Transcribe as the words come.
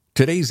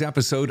Today's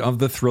episode of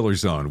The Thriller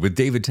Zone with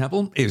David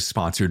Temple is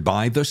sponsored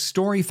by The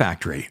Story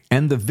Factory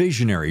and the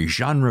visionary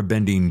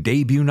genre-bending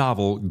debut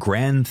novel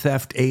Grand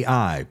Theft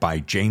AI by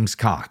James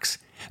Cox.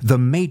 The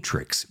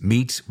Matrix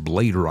meets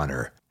Blade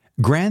Runner.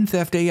 Grand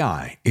Theft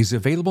AI is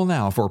available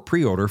now for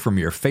pre-order from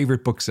your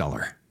favorite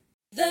bookseller.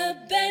 The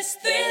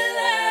best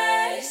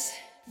thrillers,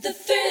 The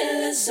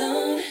Thriller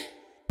Zone.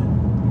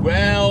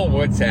 Well,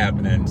 what's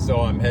happening?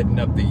 So I'm heading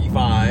up the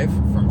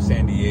E5 from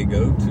San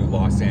Diego to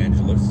Los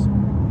Angeles,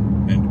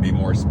 and to be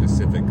more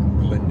specific,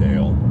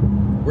 Glendale,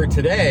 where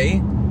today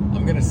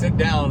I'm going to sit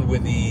down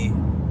with the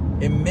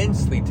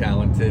immensely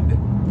talented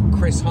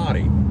Chris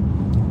Hauty.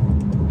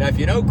 Now, if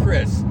you know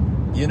Chris,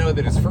 you know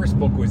that his first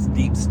book was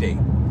Deep State.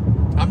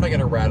 I'm not going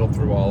to rattle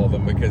through all of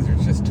them because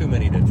there's just too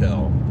many to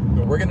tell.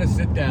 But we're going to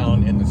sit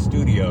down in the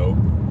studio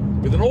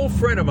with an old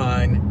friend of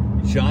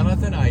mine,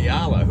 Jonathan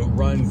Ayala, who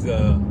runs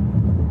a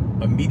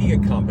media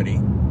company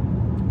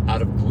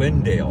out of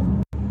Glendale.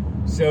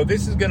 So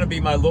this is going to be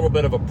my little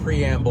bit of a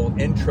preamble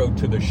intro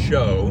to the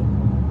show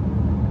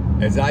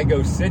as I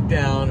go sit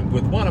down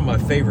with one of my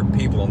favorite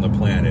people on the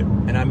planet.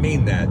 And I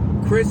mean that.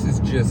 Chris is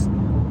just,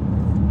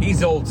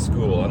 he's old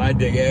school and I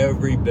dig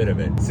every bit of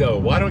it. So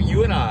why don't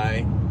you and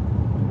I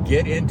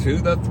get into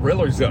the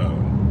Thriller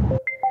Zone?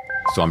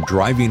 So I'm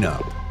driving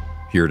up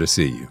here to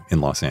see you in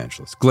Los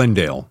Angeles.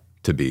 Glendale,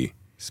 to be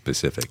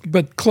specific.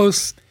 But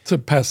close to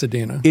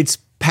Pasadena. It's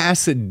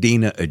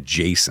Pasadena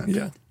adjacent.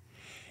 Yeah.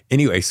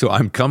 Anyway, so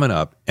I'm coming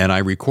up, and I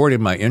recorded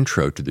my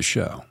intro to the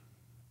show,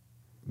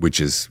 which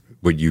is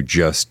what you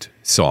just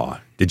saw.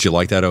 Did you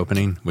like that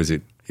opening?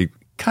 It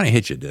kind of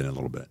hit you, didn't it, a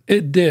little bit?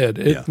 It did.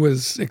 It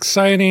was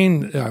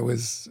exciting. I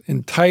was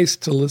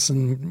enticed to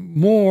listen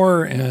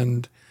more,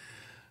 and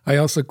I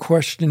also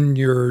questioned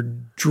your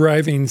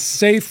driving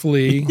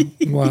safely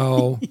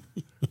while,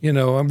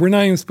 we're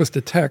not even supposed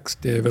to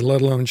text, David,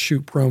 let alone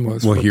shoot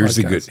promos. Well, for here's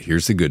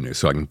podcasts. the good news,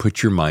 so I can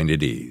put your mind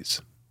at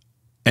ease.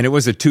 And it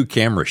was a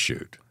 2-camera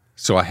shoot.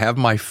 So I have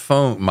my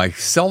phone, my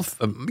cell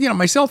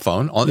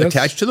phone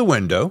attached to the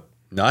window,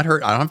 not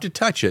hurt. I don't have to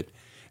touch it.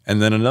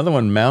 And then another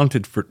one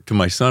mounted to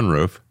my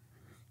sunroof,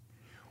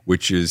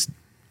 which is,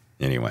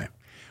 anyway.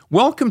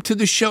 Welcome to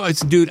the show.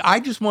 Dude,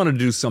 I just want to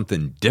do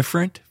something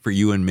different for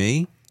you and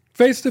me.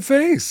 Face to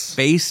face.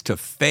 Face to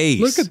face.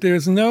 Look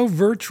there's no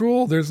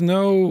virtual, there's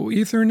no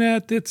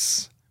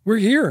Ethernet. We're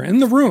here in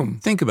the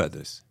room. Think about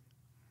this.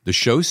 The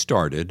show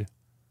started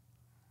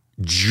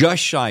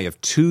just shy of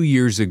 2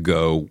 years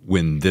ago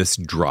when this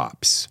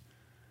drops.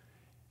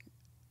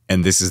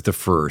 And this is the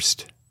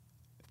first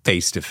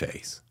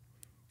face-to-face.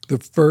 The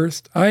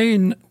first,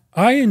 I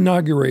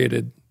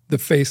inaugurated the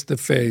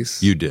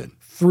face-to-face. You did.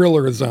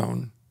 Thriller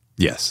Zone.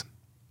 Yes.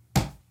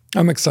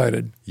 I'm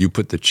excited. You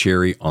put the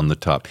cherry on the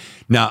top.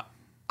 Now,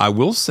 I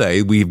will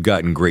say we've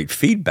gotten great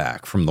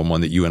feedback from the one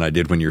that you and I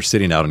did when you're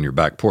sitting out on your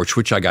back porch,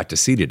 which I got to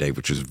see today,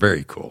 which was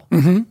very cool.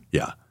 Mm-hmm.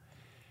 Yeah.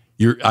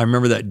 I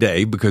remember that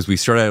day because we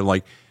started out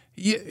like,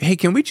 hey,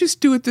 can we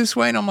just do it this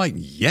way? And I'm like,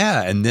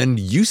 yeah. And then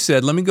you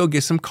said, let me go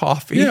get some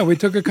coffee. Yeah, we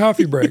took a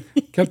coffee break.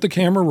 Kept the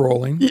camera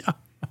rolling. Yeah.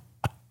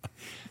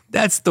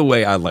 That's the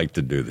way I like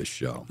to do this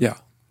show. Yeah.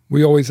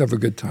 We always have a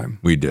good time.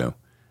 We do.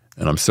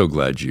 And I'm so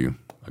glad you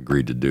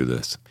agreed to do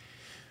this.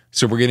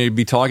 So we're going to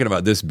be talking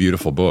about this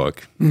beautiful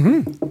book.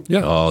 Mm-hmm.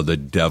 Yeah. Oh, The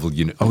Devil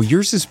You Know. Oh,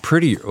 yours is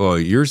pretty. Oh,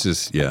 yours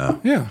is, yeah.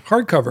 Yeah,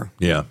 hardcover.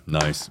 Yeah,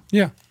 nice.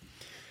 Yeah.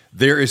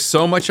 There is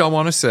so much I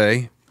want to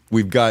say.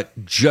 We've got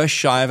just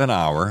shy of an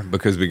hour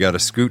because we got to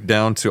scoot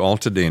down to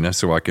Altadena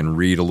so I can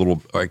read a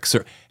little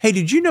excerpt. Hey,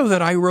 did you know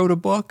that I wrote a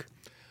book?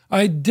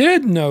 I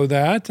did know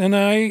that, and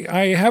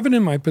I have it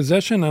in my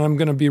possession, and I'm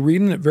going to be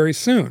reading it very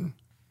soon.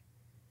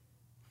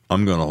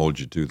 I'm going to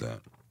hold you to that.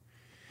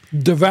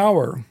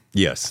 Devour.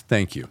 Yes,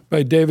 thank you.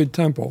 By David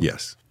Temple.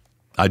 Yes.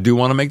 I do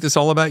want to make this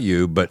all about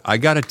you, but I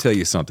got to tell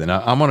you something.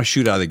 I'm going to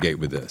shoot out of the gate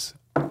with this.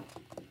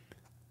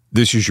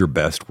 This is your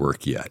best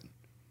work yet.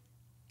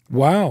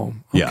 Wow.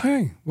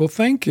 Okay. Yeah. Well,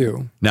 thank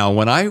you. Now,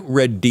 when I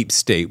read Deep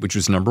State, which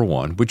was number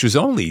one, which was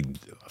only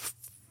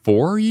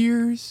 4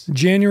 years?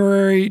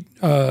 January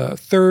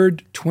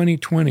 3rd,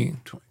 2020.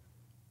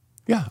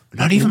 Yeah,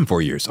 not even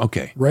 4 years.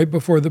 Okay. Right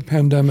before the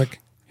pandemic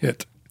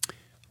hit.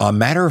 A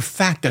matter of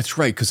fact, that's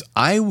right, because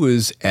I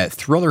was at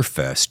Thriller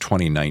Fest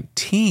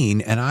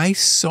 2019, and I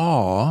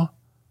saw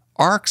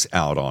ARC's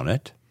out on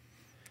it.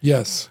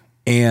 Yes.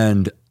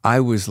 And I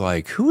was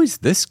like, who is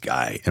this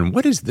guy? And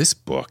what is this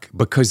book?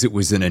 Because it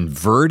was an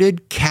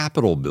inverted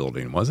Capitol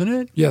building, wasn't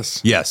it?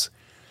 Yes. Yes.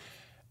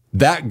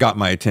 That got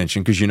my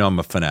attention because, I'm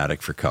a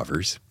fanatic for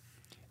covers.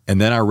 And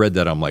then I read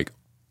that. I'm like,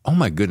 oh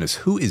my goodness,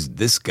 who is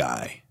this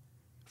guy?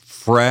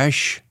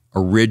 Fresh,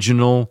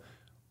 original,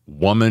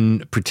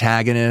 woman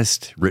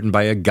protagonist, written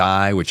by a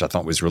guy, which I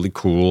thought was really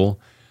cool.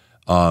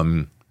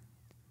 Had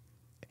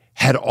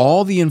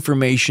all the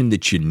information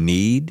that you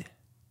need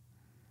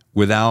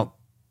without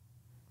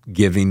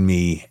giving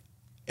me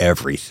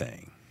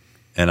everything.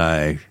 And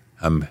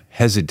I'm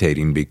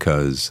hesitating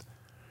because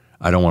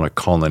I don't want to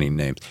call any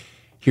names.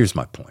 Here's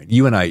my point.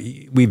 You and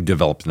I, we've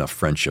developed enough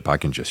friendship. I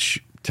can just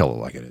tell it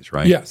like it is,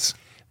 right? Yes.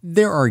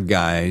 there are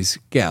guys,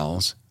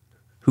 gals,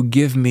 who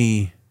give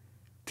me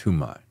too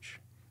much.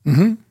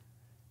 Mm-hmm.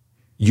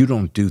 You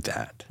don't do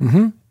that.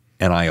 Mm-hmm.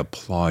 And I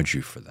applaud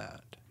you for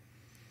that.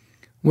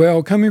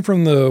 Well, coming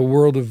from the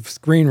world of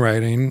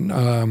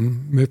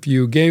screenwriting, if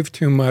you gave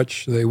too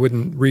much, they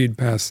wouldn't read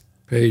past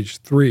page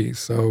 3.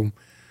 So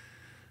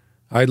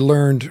I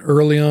learned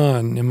early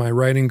on in my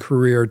writing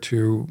career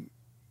to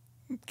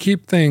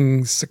keep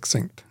things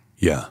succinct.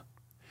 Yeah.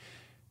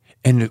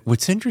 And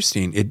what's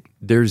interesting,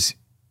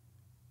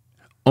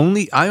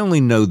 I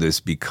only know this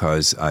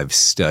because I've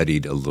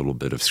studied a little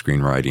bit of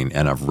screenwriting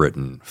and I've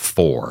written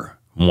 4,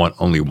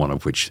 only one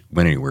of which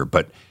went anywhere,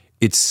 but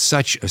it's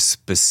such a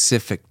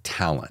specific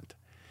talent.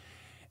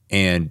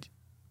 And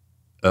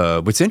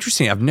what's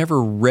interesting, I've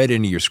never read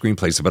any of your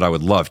screenplays, but I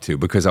would love to,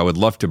 because I would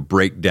love to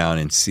break down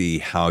and see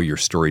how your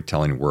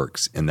storytelling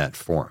works in that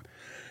form.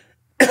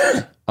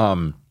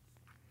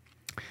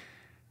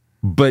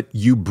 But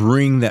you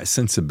bring that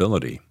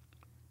sensibility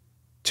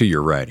to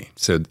your writing.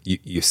 So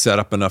you set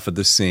up enough of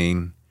the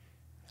scene.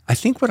 I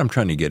think what I'm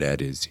trying to get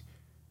at is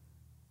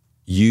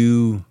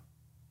you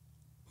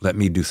let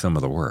me do some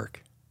of the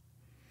work.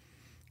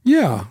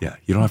 Yeah. Yeah,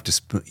 you don't have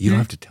to don't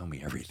have to tell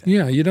me everything.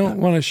 Yeah, you don't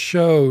want to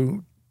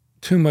show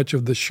too much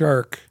of the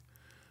shark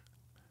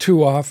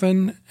too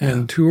often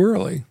and too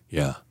early.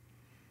 Yeah.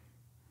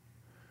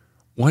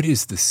 What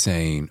is the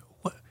saying?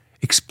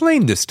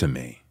 Explain this to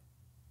me.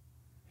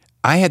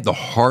 I had the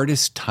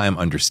hardest time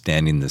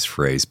understanding this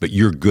phrase, but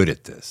you're good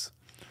at this.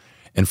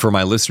 And for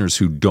my listeners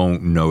who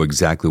don't know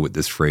exactly what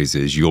this phrase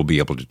is, you'll be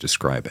able to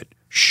describe it.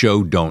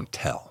 Show, don't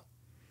tell.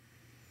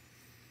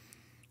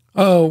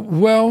 Oh,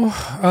 well,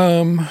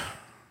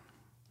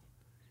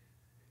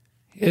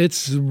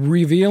 it's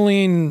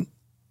revealing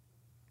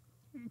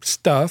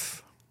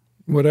stuff,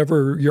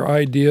 whatever your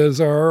ideas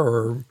are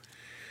or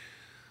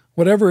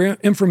whatever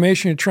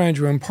information you're trying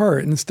to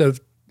impart. Instead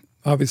of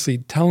obviously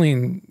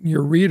telling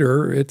your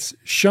reader, it's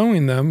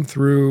showing them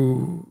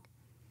through,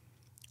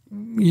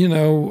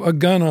 a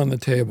gun on the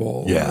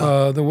table.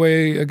 Yeah. The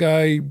way a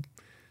guy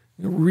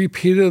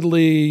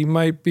repeatedly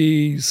might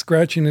be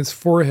scratching his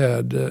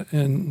forehead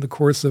in the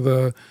course of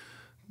a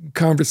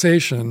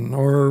conversation,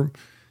 or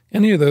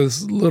any of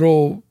those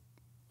little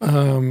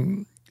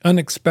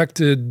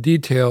unexpected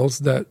details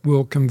that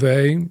will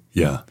convey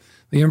the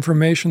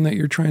information that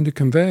you're trying to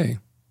convey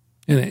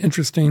in an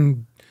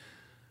interesting,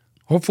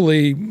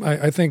 hopefully,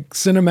 I think,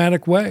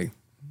 cinematic way.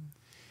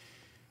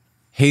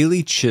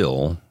 Haley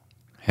Chill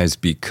has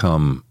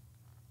become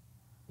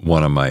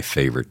one of my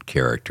favorite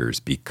characters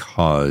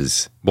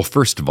because, well,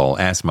 first of all,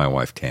 ask my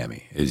wife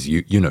Tammy.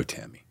 You know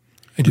Tammy.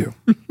 I do.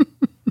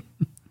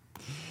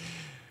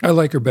 I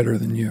like her better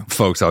than you.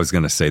 Folks, I was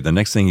going to say, the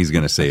next thing he's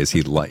going to say is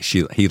he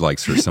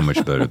likes her so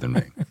much better than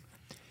me.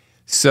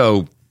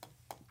 So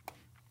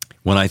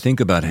when I think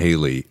about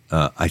Haley,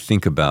 I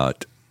think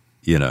about,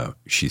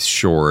 she's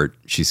short,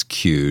 she's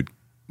cute,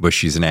 but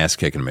she's an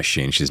ass-kicking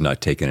machine. She's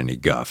not taking any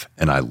guff,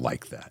 and I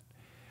like that.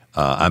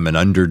 I'm an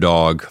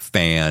underdog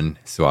fan,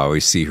 so I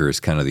always see her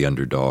as kind of the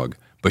underdog,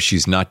 but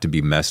she's not to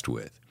be messed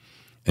with.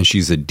 And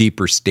she's a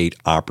deeper state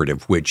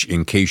operative, which,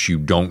 in case you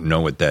don't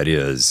know what that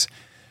is,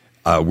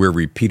 we're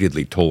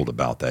repeatedly told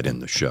about that in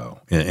the show,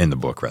 in the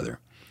book, rather.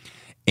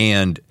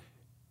 And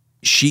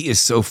she is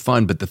so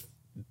fun, but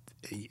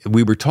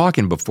we were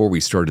talking before we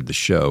started the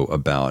show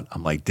about,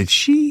 I'm like, did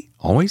she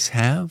always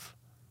have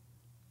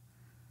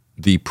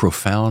the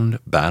profound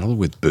battle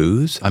with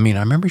booze? I mean, I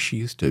remember she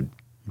used to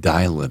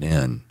dial it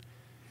in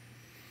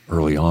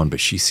early on, but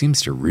she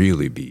seems to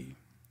really be.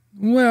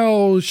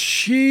 Well,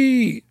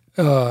 she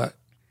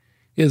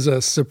is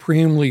a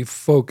supremely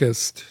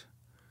focused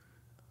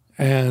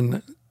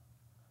and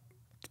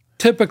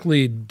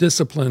typically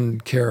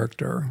disciplined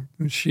character.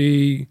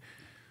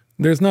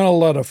 There's not a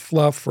lot of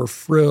fluff or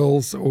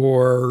frills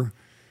or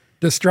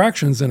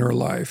distractions in her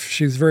life.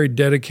 She's very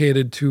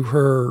dedicated to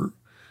her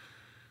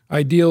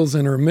ideals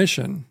and her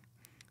mission.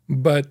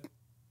 But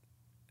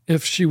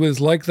if she was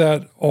like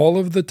that all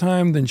of the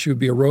time, then she would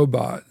be a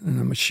robot and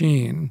a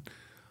machine.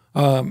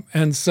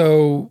 And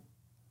so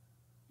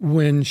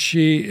when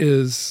she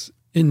is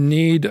in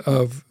need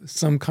of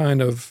some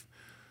kind of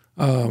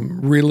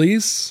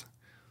release,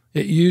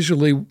 it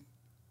usually,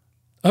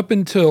 up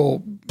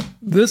until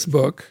this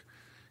book,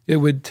 it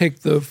would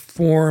take the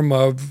form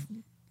of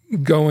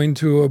going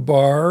to a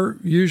bar,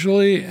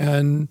 usually,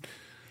 and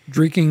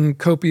drinking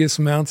copious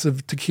amounts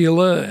of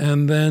tequila,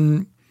 and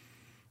then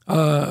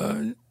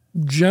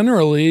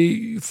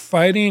generally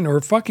fighting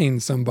or fucking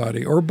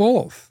somebody, or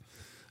both.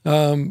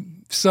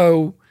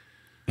 So,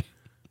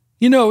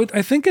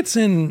 I think it's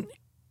in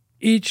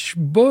each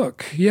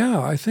book.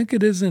 Yeah, I think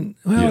it isn't.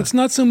 Well, it's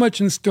not so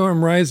much in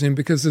Storm Rising,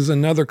 because there's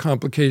another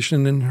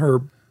complication in her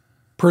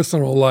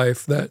personal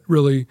life that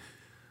really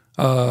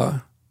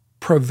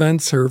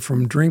prevents her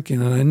from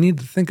drinking. And I need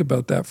to think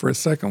about that for a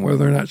second,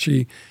 whether or not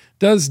she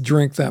does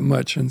drink that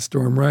much in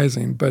Storm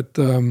Rising. But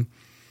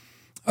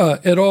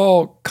it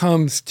all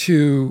comes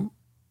to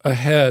a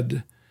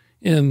head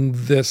in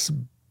this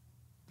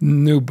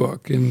new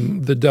book,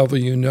 in The Devil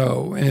You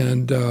Know.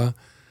 And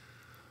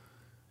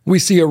we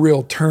see a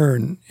real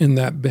turn in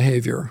that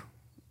behavior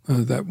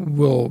that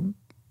will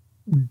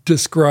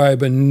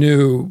describe a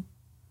new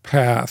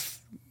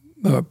path,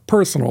 a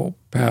personal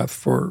path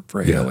for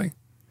Haley.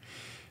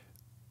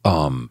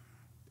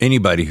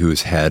 Anybody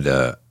who's had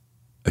a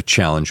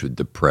challenge with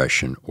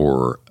depression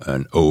or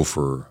an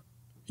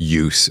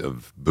overuse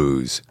of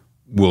booze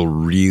will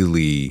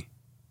really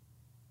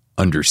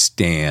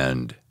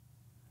understand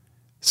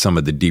some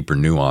of the deeper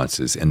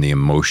nuances and the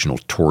emotional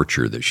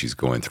torture that she's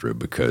going through,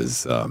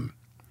 because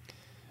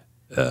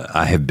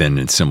I have been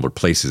in similar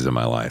places in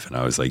my life, and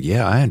I was like,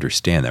 yeah, I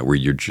understand that, where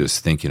you're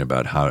just thinking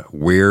about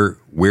where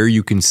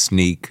you can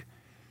sneak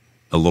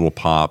a little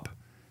pop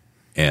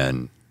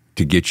and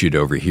to get you to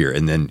over here,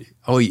 and then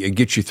it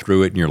gets you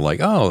through it, and you're like,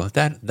 oh,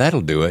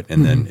 that'll do it,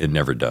 and then it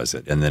never does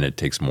it, and then it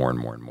takes more and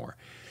more and more.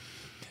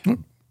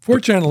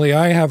 Fortunately,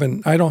 I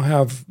don't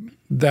have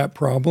that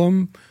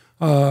problem.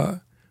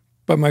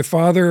 But my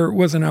father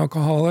was an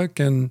alcoholic,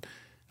 and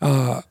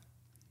a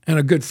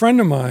good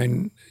friend of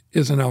mine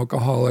is an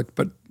alcoholic,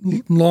 but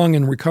long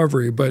in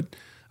recovery. But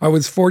I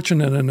was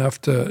fortunate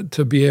enough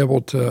to be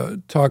able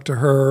to talk to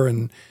her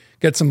and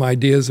get some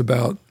ideas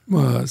about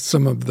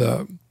some of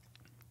the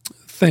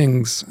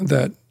things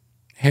that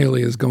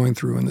Haley is going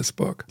through in this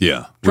book.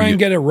 Yeah. Try and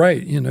get it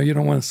right. You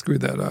don't want to screw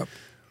that up.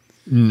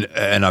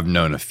 And I've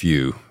known a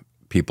few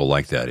people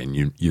like that, and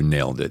you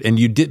nailed it. And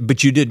you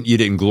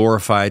didn't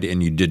glorify it,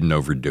 and you didn't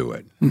overdo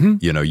it.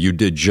 Mm-hmm. You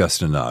did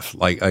just enough.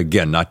 Like,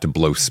 again, not to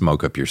blow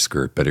smoke up your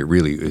skirt, but it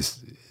really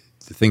is.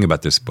 The thing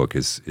about this book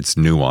is it's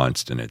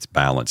nuanced and it's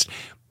balanced.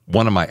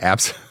 One of my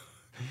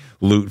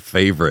absolute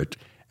favorite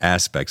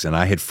aspects, and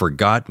I had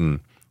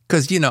forgotten,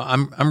 because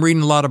I'm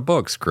reading a lot of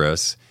books,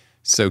 Chris,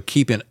 so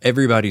keeping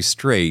everybody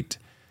straight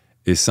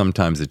is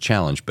sometimes a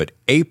challenge. But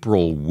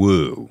April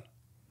Wu,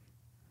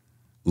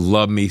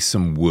 love me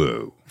some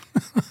Wu.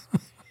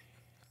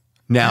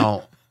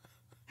 Now,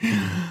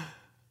 I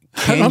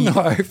don't know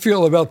how I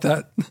feel about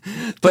that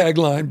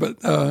tagline,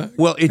 but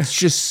well, it's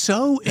just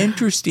so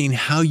interesting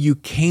how you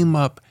came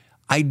up.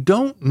 I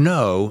don't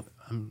know.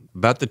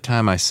 About the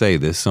time I say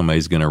this,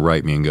 somebody's going to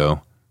write me and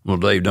go, "Well,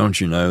 Dave, don't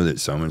you know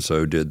that so and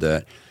so did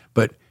that?"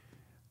 But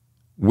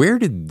where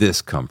did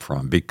this come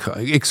from?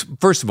 Because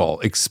first of all,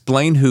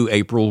 explain who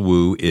April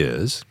Wu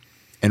is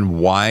and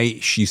why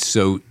she's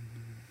so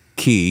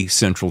key,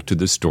 central to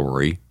the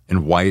story,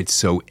 and why it's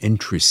so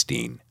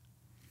interesting.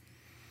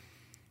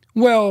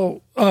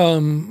 Well,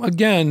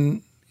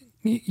 again,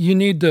 you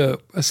need to,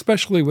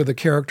 especially with a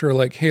character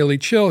like Haley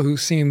Chill, who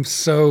seems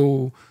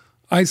so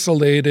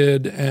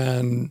isolated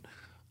and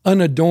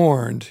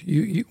unadorned.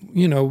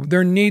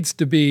 There needs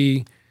to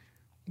be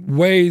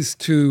ways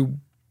to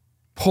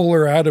pull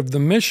her out of the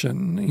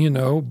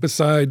mission,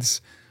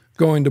 besides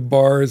going to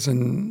bars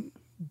and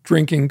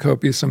drinking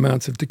copious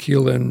amounts of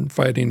tequila and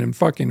fighting and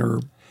fucking, or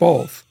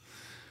both.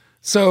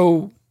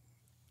 So,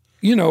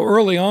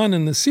 early on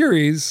in the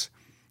series,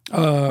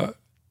 I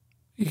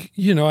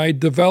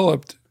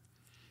developed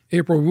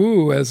April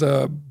Wu as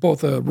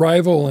both a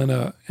rival and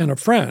a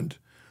friend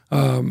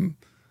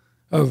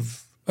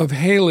of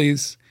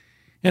Haley's.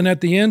 And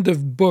at the end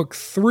of book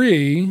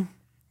 3,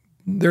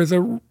 there's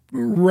a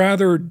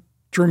rather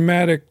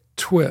dramatic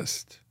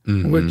twist.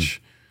 Mm-hmm.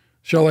 Which,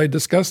 shall I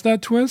discuss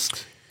that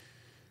twist?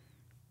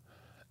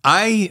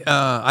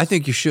 I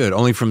think you should,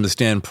 only from the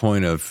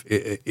standpoint of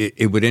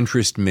it would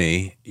interest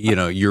me.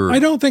 I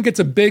don't think it's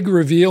a big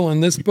reveal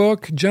in this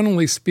book.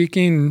 Generally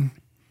speaking,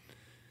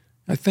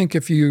 I think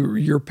if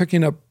you're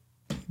picking up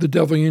The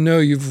Devil You Know,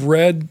 you've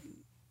read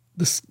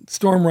the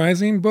Storm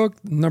Rising book,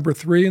 number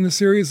 3 in the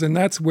series, and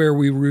that's where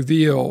we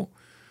reveal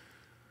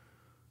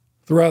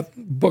throughout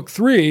book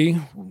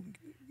 3,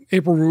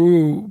 April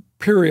Wu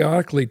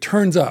periodically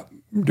turns up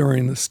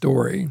during the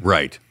story.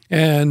 Right.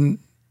 And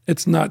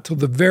it's not till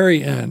the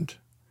very end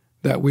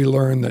that we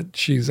learn that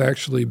she's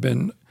actually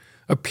been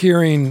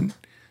appearing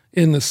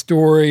in the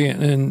story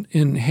and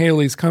in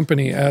Haley's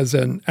company as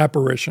an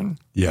apparition.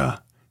 Yeah.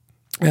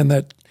 And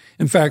that,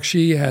 in fact,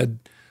 she had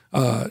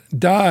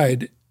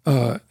died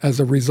as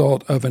a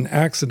result of an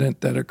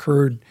accident that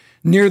occurred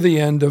near the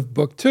end of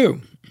book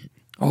 2.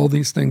 All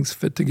these things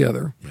fit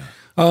together.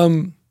 Yeah.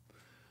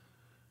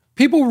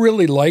 People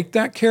really liked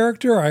that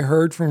character. I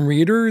heard from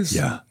readers,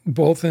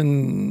 both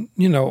in,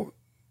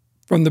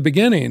 from the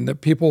beginning,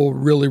 that people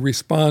really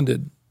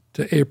responded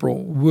to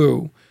April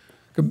Wu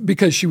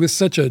because she was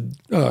such a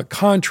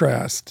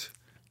contrast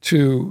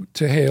to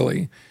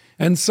Haley.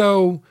 And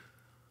so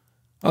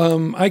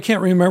I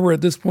can't remember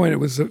at this point, it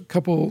was a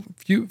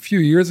few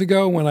years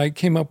ago when I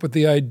came up with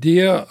the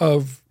idea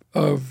of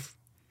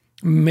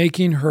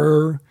making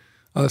her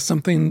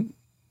something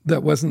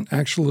that wasn't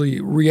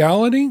actually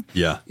reality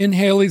in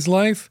Haley's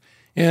life.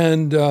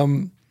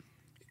 And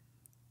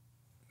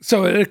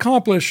so it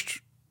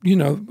accomplished,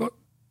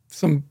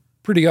 some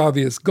pretty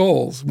obvious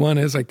goals. One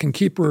is I can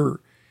keep her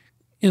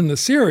in the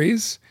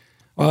series.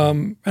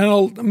 And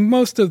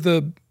most of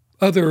the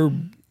other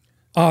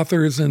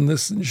authors in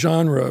this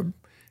genre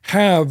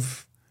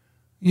have,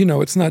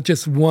 it's not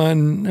just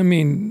one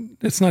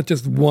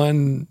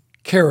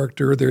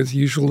character, there's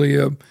usually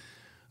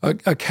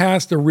a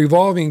cast of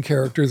revolving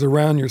characters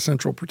around your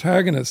central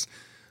protagonist.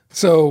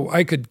 So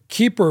I could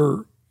keep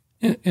her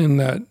in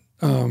that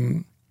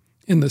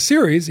in the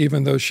series,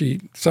 even though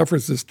she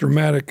suffers this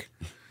dramatic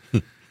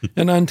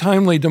and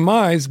untimely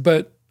demise,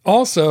 but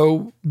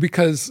also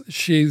because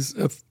she's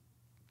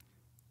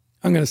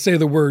I'm going to say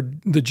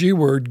the G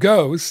word,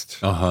 ghost.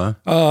 Uh-huh.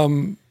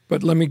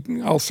 But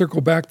I'll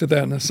circle back to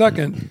that in a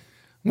second.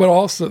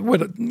 Because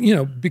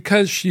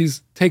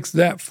takes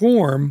that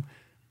form,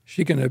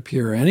 she can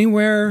appear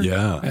anywhere,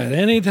 at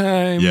any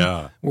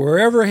time,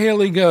 wherever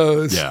Haley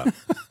goes. Yeah.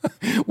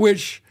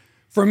 Which,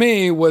 for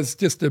me, was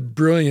just a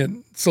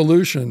brilliant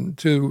solution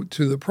to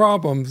the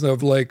problems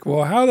of like,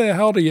 well, how the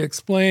hell do you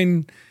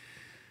explain,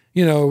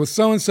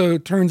 so and so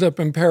turns up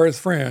in Paris,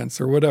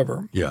 France, or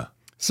whatever. Yeah.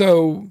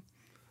 So,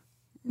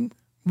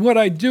 what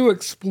I do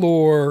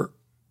explore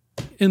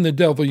in The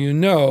Devil You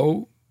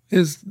Know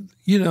is,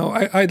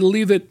 I'd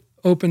leave it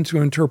open to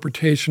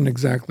interpretation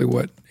exactly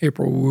what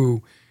April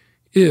Wu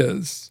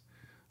is.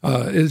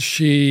 Is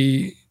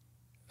she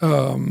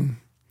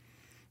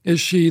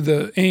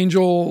the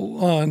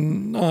angel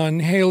on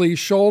Haley's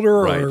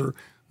shoulder, right, or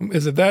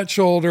is it that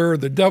shoulder,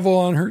 the devil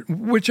on her,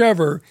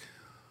 whichever?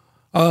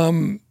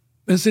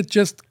 Is it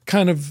just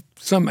kind of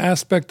some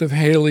aspect of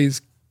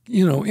Haley's,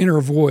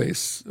 inner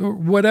voice, or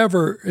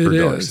whatever it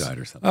is? Dark side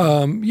or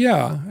something.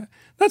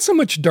 Not so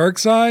much dark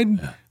side.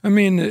 Yeah. I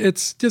mean,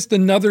 it's just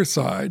another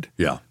side.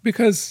 Yeah.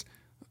 Because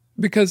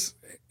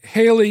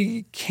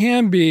Haley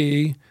can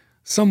be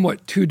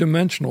somewhat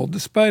two-dimensional,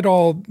 despite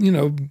all,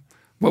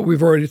 what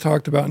we've already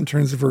talked about in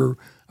terms of her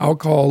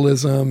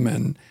alcoholism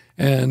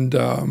and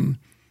her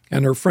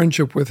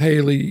friendship with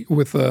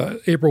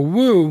April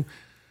Wu.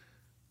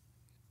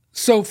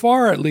 So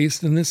far, at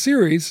least in this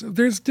series,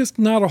 there's just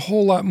not a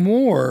whole lot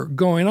more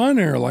going on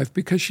in her life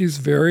because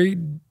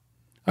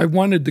I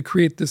wanted to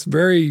create this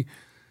very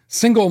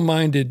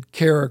single-minded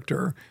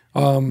character.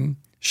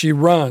 She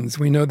runs.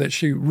 We know that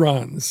she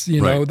runs,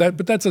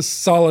 but that's a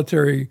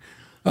solitary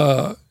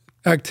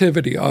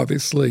activity,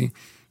 obviously.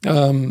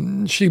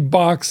 She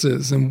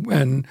boxes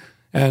and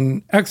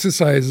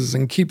exercises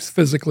and keeps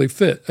physically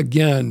fit.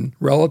 Again,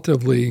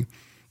 relatively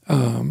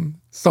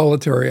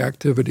solitary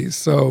activities.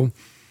 So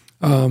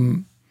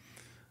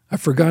I've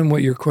forgotten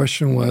what your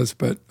question was,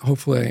 but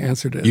hopefully I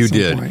answered it at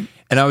some point.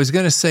 And I was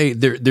going to say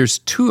there's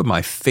two of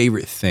my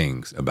favorite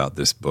things about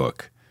this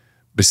book.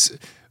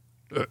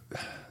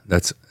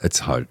 That's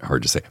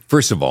hard to say.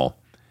 First of all,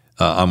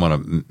 I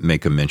want to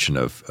make a mention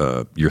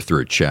of your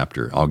third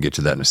chapter. I'll get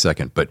to that in a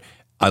second. But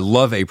I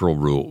love April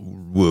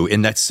Wu,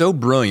 and that's so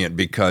brilliant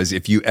because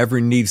if you ever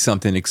need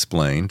something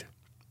explained,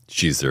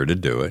 she's there to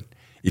do it.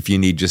 If you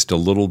need just a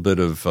little bit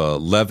of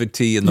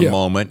levity in the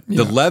moment,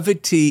 the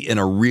levity in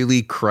a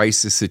really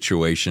crisis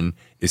situation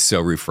is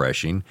so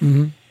refreshing.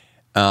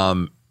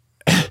 Mm-hmm.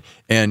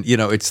 And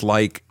it's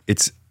like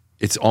it's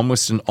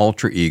almost an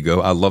alter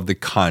ego. I love the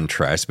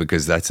contrast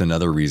because that's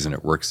another reason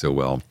it works so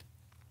well.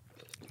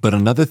 But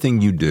another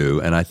thing you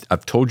do, and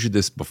I've told you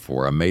this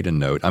before, I made a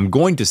note. I'm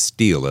going to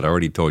steal it. I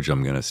already told you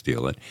I'm going to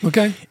steal it.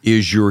 Okay.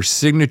 Is your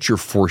signature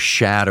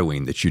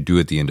foreshadowing that you do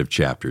at the end of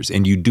chapters.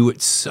 And you do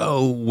it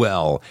so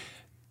well.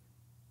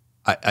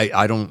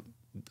 I don't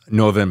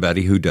know of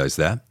anybody who does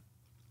that.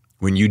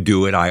 When you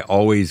do it, I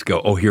always go,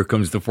 oh, here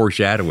comes the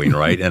foreshadowing,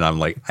 right? And I'm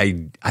like,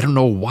 I don't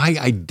know why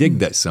I dig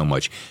that so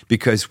much.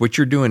 Because what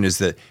you're doing is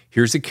that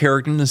here's a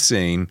character in the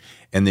scene,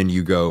 and then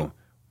you go,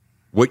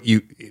 what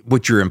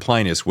you're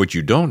implying is what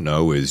you don't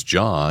know is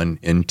John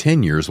in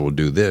 10 years will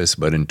do this,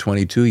 but in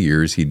 22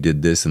 years he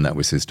did this, and that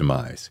was his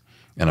demise.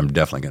 And I'm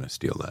definitely going to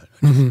steal that.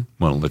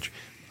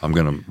 I'm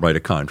going to write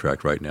a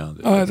contract right now.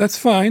 That's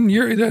fine.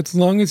 As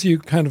long as you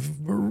kind of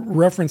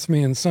reference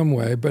me in some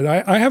way. But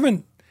I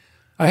haven't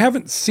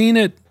seen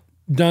it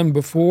done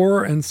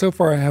before, and so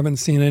far I haven't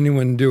seen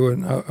anyone do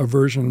a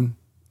version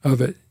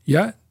of it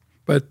yet.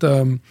 But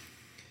I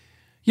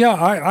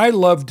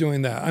love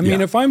doing that. I mean,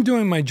 if I'm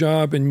doing my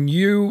job and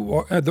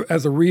you,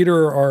 as a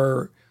reader,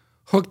 are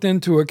hooked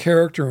into a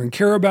character and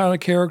care about a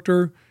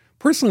character,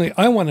 personally,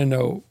 I want to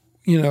know,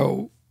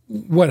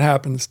 what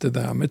happens to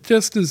them. It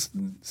just is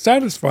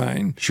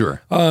satisfying.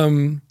 Sure.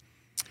 And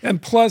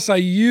plus, I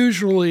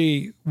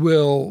usually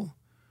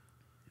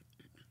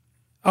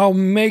I'll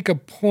make a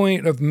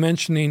point of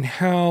mentioning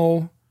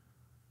how,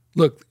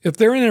 look, if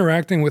they're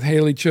interacting with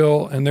Haley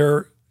Chill and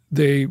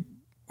they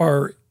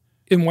are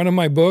in one of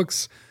my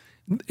books,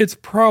 it's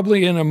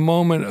probably in a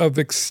moment of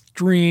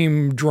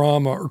extreme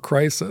drama or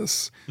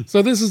crisis.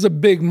 So this is a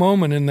big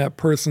moment in that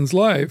person's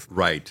life.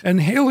 Right.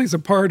 And Haley's a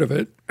part of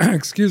it.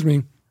 Excuse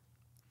me.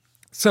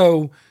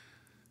 So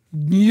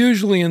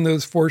usually in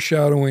those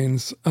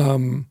foreshadowings,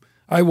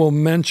 I will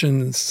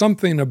mention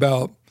something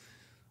about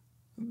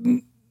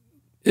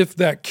if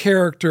that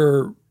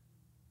character,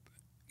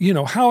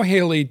 how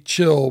Haley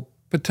Chill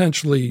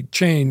potentially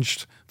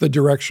changed the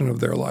direction of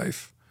their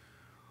life.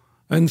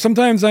 And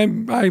sometimes I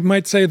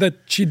might say that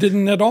she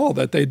didn't at all,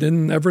 that they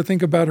didn't ever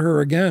think about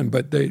her again,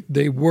 but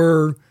they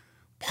were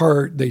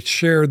they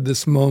shared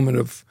this moment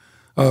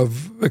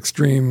of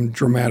extreme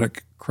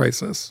dramatic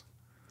crisis.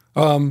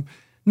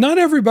 Not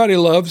everybody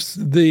loves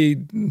the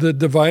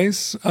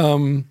device.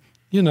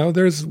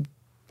 There's,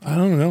 I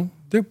don't know,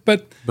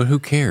 but who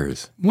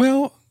cares?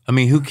 Well, I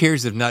mean, who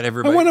cares if not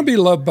everybody? I want to be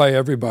loved by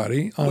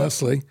everybody,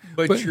 honestly.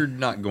 But you're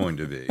not going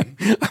to be.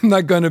 I'm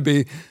not going to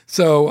be.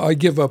 So I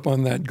give up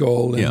on that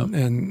goal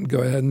and go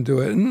ahead and do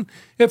it. And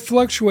it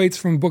fluctuates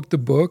from book to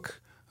book,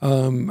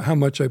 how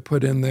much I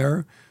put in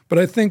there. But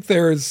I think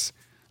there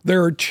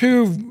are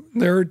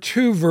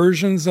two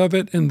versions of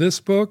it in this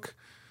book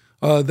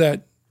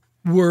that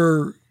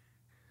were,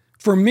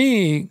 for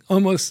me,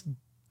 almost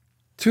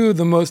two of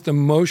the most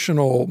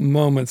emotional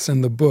moments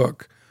in the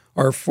book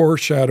are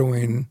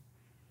foreshadowing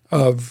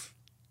of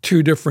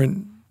two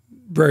different,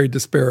 very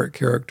disparate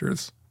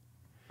characters.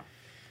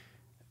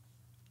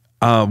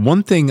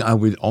 One thing I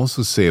would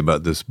also say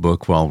about this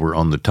book, while we're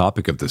on the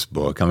topic of this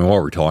book, while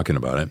we're talking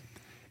about it,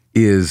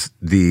 is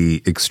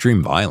the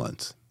extreme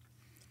violence.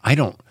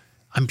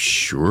 I'm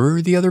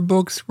sure the other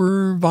books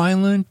were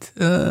violent,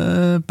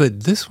 but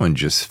this one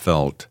just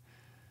felt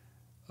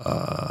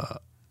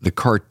the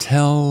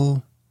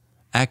cartel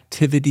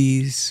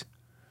activities.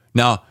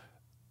 Now,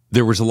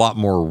 there was a lot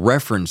more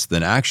reference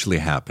than actually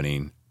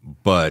happening,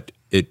 but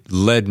it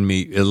led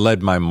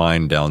my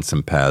mind down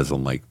some paths.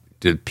 I'm like,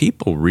 did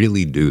people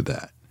really do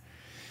that?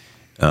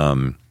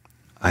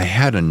 I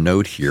had a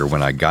note here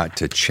when I got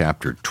to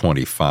chapter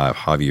 25,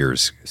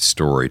 Javier's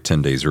story,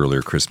 10 days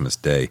earlier, Christmas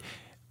Day.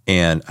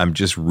 And I'm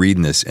just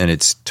reading this, and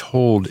it's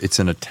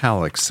in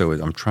italics, so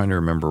I'm trying to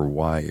remember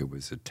why it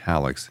was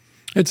italics.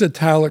 It's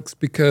italics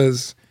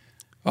because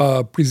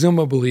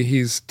presumably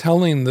he's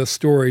telling the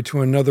story to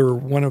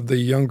one of the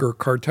younger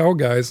cartel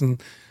guys,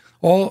 and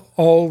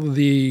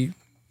everything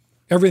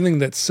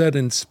that's said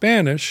in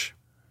Spanish,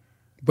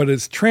 but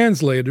is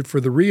translated for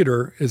the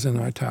reader, is in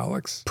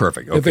italics.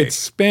 Perfect. Okay. If it's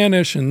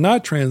Spanish and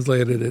not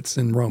translated, it's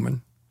in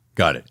Roman.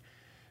 Got it.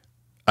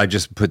 I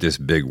just put this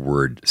big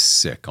word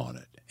 "sick" on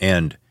it,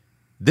 and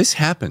this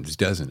happens,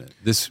 doesn't it?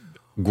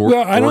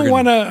 Well, I don't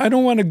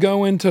want to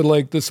go into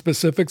like the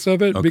specifics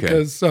of it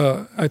because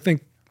I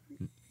think,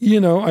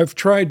 I've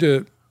tried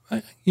to,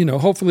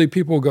 hopefully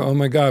people go, oh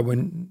my God,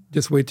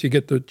 just wait till you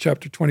get to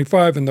chapter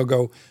 25 and they'll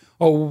go,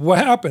 oh, what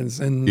happens?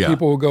 And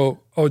people will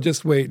go, oh,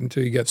 just wait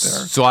until you get there.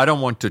 So I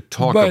don't want to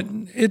talk. But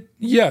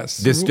yes.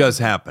 This does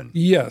happen.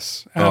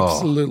 Yes,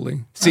 absolutely.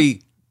 Oh.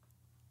 See,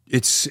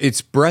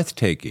 it's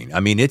breathtaking. I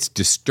mean, it's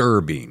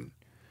disturbing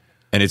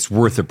and it's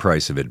worth the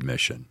price of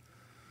admission.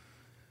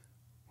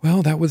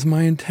 Well, that was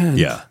my intent.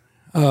 Yeah.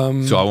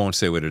 So I won't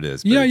say what it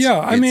is. But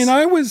I mean,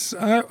 I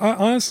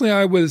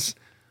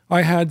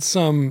had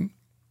some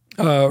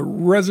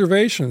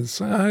reservations.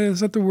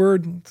 Is that the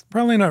word? It's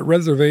probably not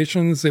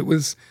reservations. It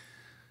was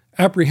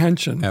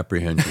apprehension.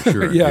 Apprehension,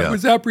 sure. It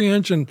was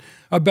apprehension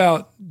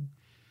about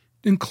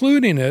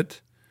including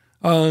it.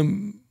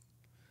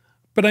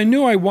 But I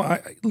knew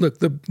look,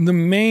 the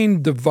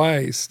main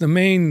device, the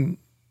main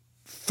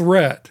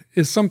threat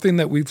is something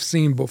that we've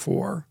seen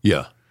before.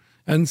 Yeah.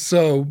 And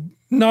so,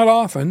 not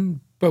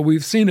often, but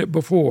we've seen it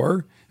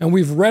before, and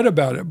we've read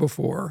about it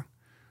before.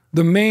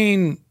 The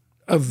main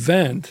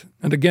event,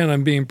 and again,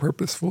 I'm being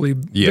purposefully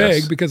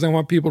vague because I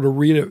want people to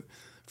read it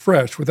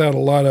fresh without a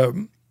lot of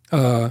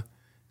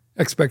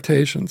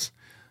expectations.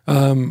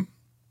 I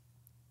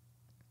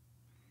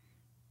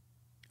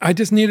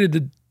just needed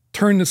to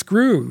turn the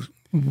screw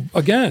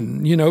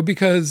again,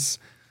 because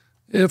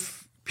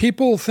if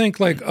people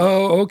think like,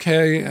 oh,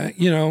 okay,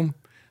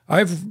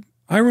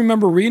 I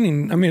remember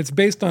reading, it's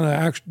based on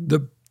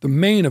the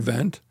main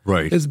event.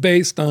 Right. Is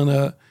based on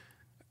a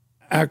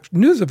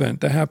news event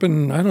that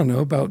happened, I don't know,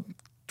 about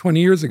 20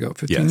 years ago,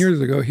 15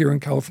 years ago here in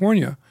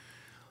California.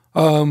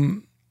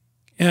 And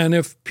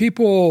if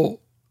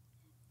people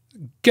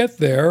get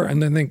there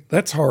and then think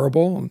that's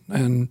horrible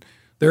and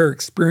they're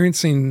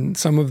experiencing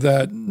some of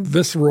that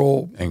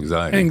visceral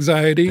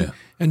anxiety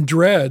and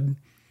dread,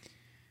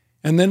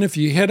 and then if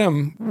you hit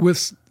them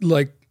with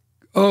like,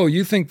 oh,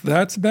 you think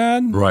that's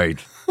bad? Right.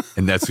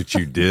 And that's what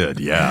you did,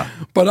 yeah.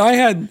 But I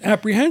had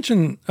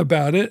apprehension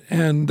about it,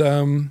 and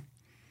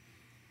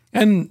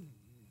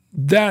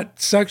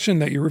that section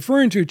that you're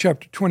referring to,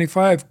 chapter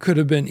 25, could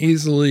have been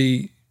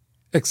easily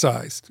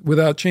excised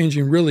without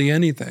changing really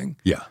anything.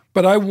 Yeah.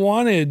 But I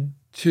wanted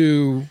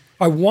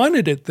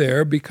it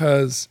there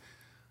because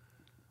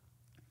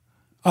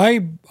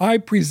I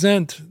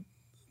present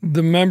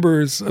the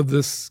members of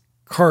this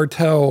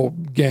cartel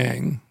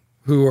gang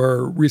who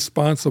are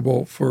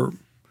responsible for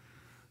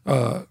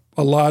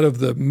a lot of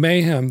the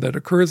mayhem that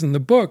occurs in the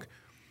book.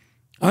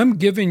 I'm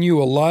giving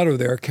you a lot of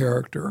their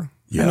character,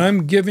 and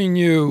I'm giving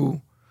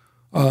you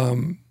a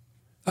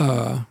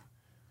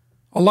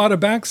lot of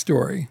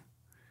backstory.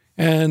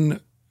 And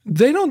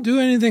they don't do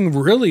anything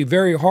really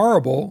very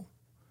horrible,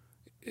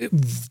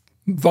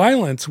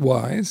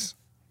 violence-wise,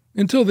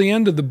 until the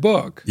end of the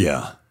book.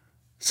 Yeah.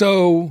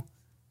 So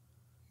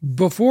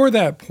before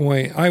that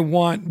point, I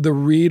want the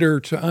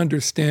reader to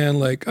understand,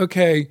 like,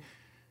 okay,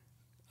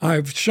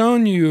 I've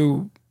shown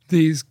you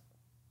these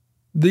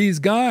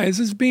guys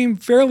as being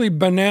fairly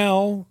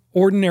banal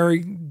ordinary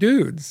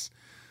dudes,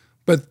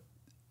 but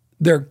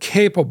they're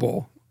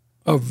capable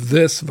of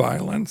this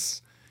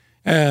violence.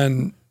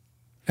 And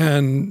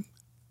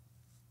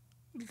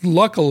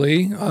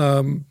luckily,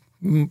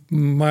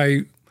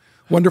 my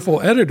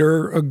wonderful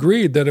editor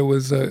agreed that it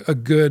was a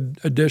good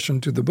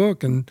addition to the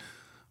book and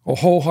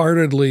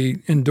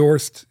wholeheartedly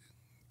endorsed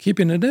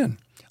keeping it in.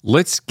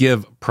 Let's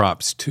give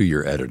props to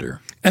your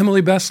editor.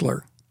 Emily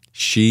Bessler.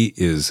 She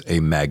is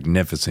a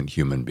magnificent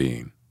human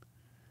being.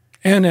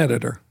 And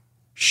editor.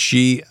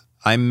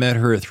 I met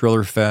her at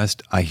Thriller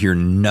Fest. I hear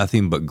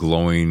nothing but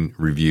glowing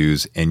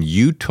reviews. And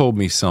you told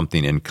me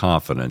something in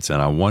confidence,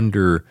 and I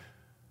wonder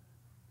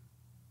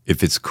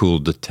if it's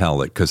cool to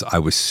tell it, because I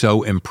was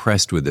so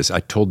impressed with this. I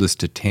told this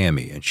to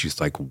Tammy, and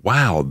she's like,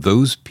 wow,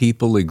 those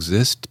people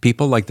exist?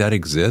 People like that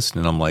exist?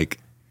 And I'm like,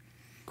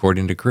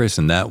 according to Chris,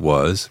 and that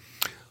was...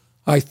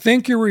 I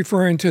think you're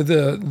referring to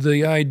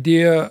the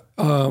idea,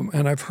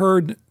 and I've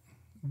heard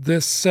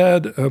this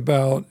said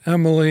about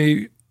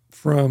Emily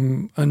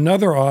from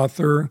another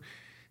author,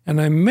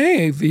 and I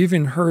may have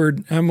even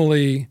heard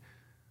Emily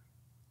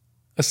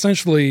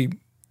essentially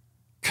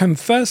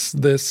confess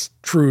this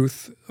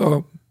truth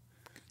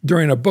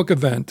during a book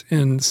event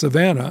in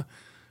Savannah,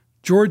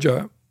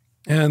 Georgia,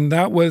 and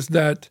that was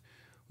that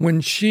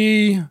when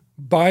she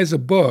buys a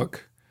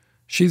book,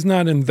 she's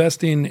not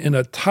investing in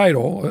a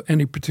title,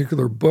 any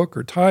particular book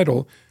or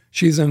title.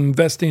 She's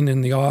investing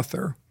in the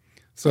author.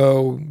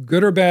 So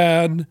good or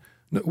bad,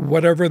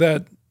 whatever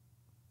that,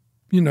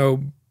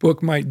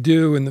 book might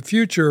do in the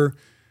future,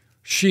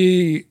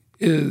 she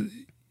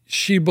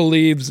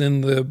believes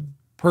in the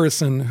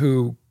person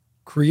who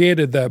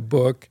created that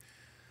book.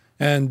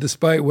 And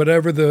despite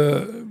whatever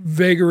the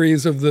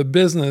vagaries of the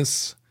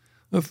business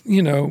of,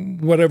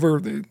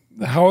 however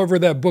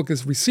that book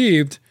is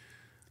received,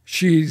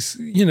 she is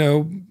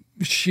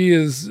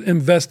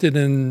invested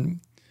in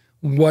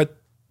what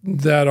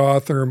that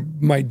author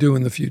might do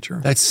in the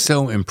future. That's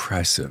so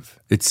impressive.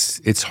 It's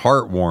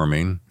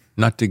heartwarming,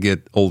 not to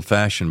get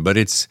old-fashioned, but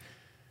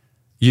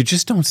you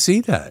just don't see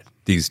that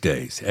these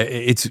days.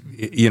 It's,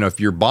 if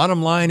your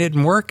bottom line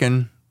isn't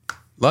working,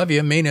 love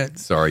you, mean it,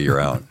 sorry, you're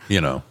out,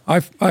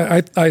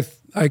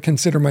 I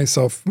consider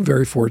myself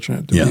very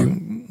fortunate to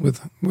be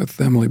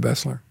with Emily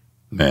Bessler.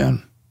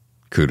 Man,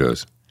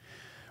 kudos.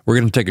 We're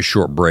going to take a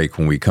short break.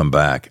 When we come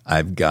back,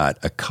 I've got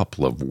a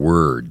couple of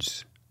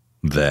words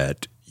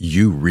that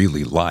you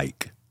really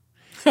like.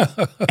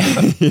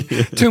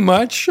 Too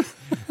much?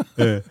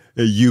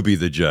 You be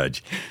the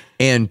judge.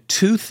 And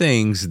two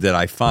things that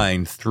I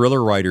find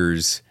thriller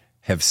writers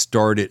have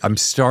started, I'm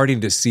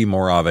starting to see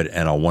more of it,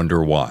 and I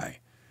wonder why.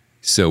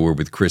 So we're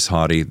with Chris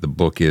Hauty. The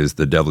book is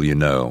The Devil You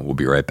Know. We'll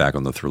be right back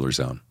on the Thriller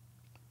Zone.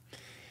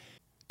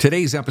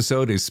 Today's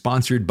episode is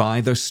sponsored by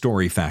The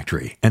Story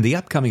Factory and the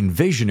upcoming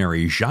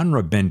visionary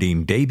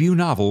genre-bending debut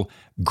novel,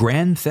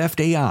 Grand Theft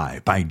AI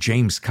by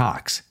James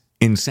Cox.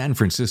 In San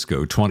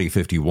Francisco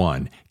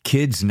 2051,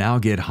 kids now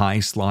get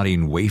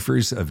high-slotting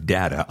wafers of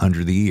data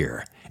under the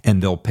ear,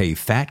 and they'll pay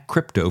fat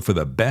crypto for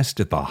the best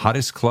at the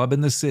hottest club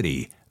in the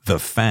city, The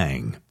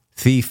Fang.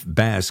 Thief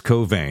Baz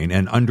Covain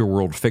and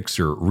underworld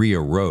fixer Rhea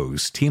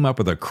Rose team up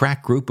with a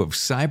crack group of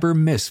cyber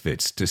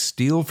misfits to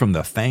steal from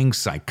the Fang's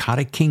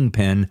psychotic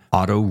kingpin,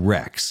 Otto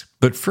Rex.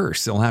 But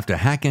first, they'll have to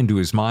hack into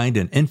his mind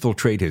and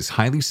infiltrate his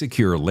highly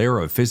secure layer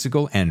of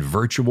physical and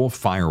virtual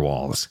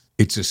firewalls.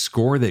 It's a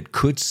score that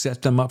could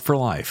set them up for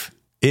life,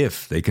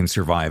 if they can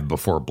survive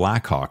before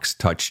Blackhawks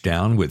touch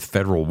down with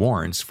federal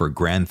warrants for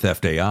Grand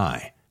Theft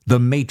AI. The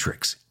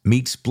Matrix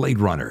meets Blade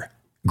Runner.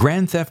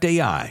 Grand Theft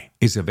AI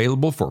is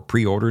available for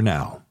pre-order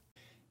now.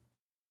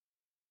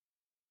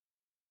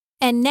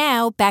 And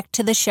now, back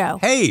to the show.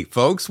 Hey,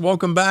 folks,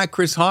 welcome back.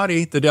 Chris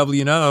Hauty, The Devil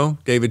You Know.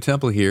 David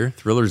Temple here,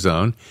 Thriller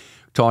Zone,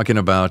 talking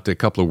about a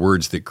couple of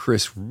words that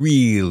Chris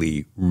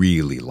really,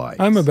 really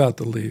likes. I'm about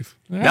to leave.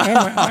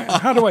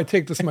 How do I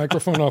take this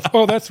microphone off?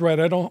 Oh, that's right.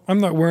 I'm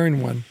not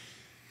wearing one.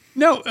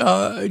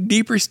 No,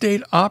 Deeper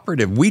State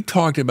Operative. We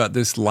talked about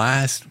this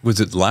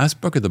was it the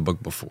last book or the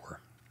book before?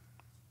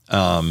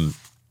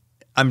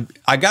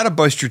 I got to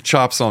bust your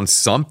chops on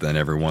something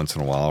every once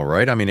in a while,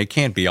 right? I mean, it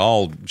can't be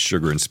all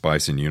sugar and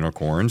spice and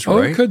unicorns, right?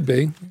 Oh, it could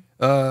be.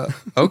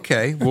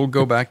 Okay, we'll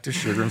go back to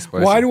sugar and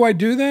spice. Why do I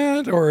do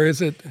that? Or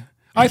is it...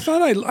 I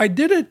thought I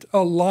did it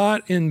a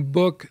lot in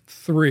book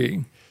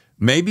 3.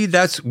 Maybe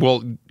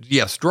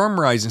Storm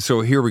Rising.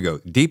 So here we go.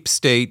 Deep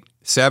State,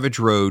 Savage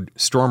Road,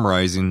 Storm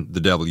Rising,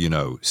 The Devil You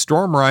Know.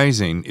 Storm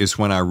Rising is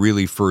when I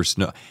really first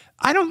know.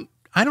 I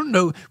don't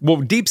know. Well,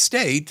 Deep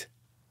State...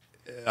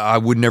 I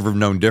would never have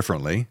known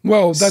differently.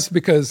 Well, that's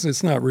because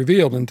it's not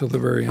revealed until the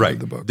very end of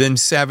the book. Then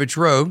Savage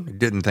Road,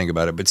 didn't think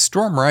about it, but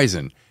Storm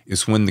Rising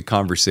is when the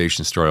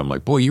conversation started. I'm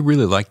like, boy, you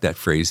really like that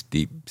phrase,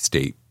 Deep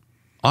State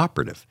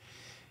Operative.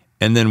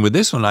 And then with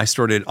this one, I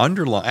started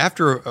underlining.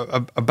 After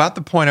about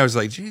the point I was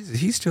like, Jesus,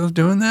 he's still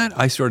doing that?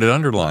 I started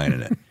underlining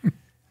it.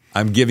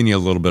 I'm giving you a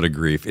little bit of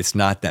grief. It's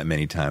not that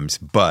many times,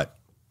 but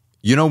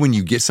when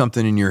you get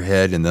something in your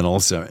head and then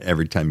also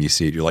every time you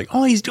see it, you're like,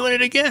 oh, he's doing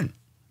it again.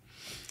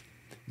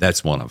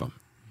 That's one of them.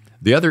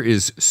 The other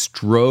is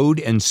strode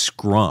and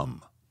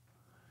scrum.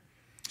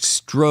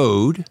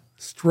 Strode.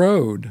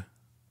 Strode.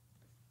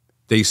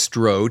 They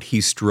strode.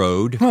 He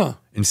strode. Huh.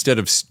 Instead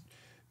of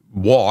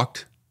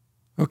walked.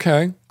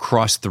 Okay.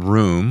 Crossed the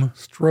room.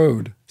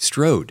 Strode.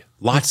 Strode.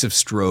 Lots of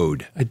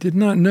strode. I did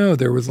not know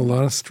there was a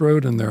lot of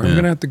strode in there. I'm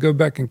going to have to go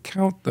back and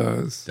count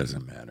those.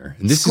 Doesn't matter.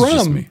 And this Scrum. is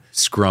just me.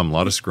 Scrum. A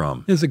lot of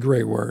scrum. Is a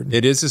great word.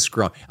 It is a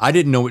scrum. I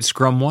didn't know what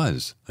scrum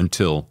was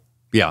until,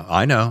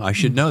 I know. I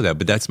should know that,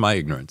 but that's my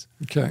ignorance.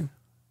 Okay.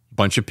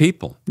 Bunch of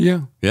people.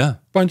 Yeah. Yeah.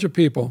 Bunch of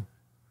people.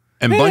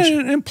 And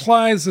it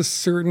implies a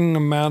certain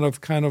amount of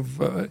kind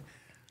of a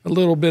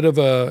little bit of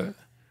a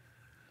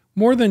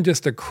more than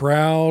just a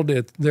crowd.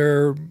 It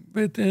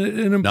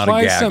implies Not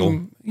a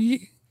gaggle.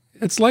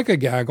 It's like a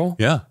gaggle.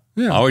 Yeah.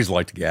 Yeah. I always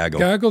liked gaggle.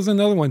 Gaggle's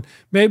another one.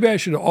 Maybe I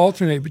should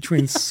alternate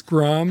between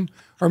scrum,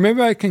 or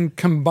maybe I can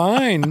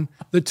combine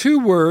the two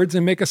words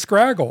and make a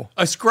scraggle.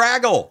 A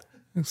scraggle.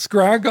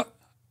 Scraggle.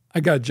 I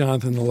got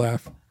Jonathan to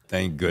laugh.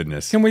 Thank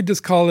goodness. Can we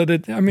just call it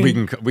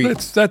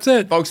that's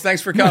it. Folks,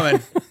 thanks for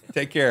coming.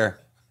 Take care.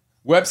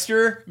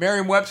 Webster,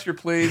 Merriam-Webster,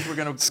 please. We're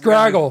going to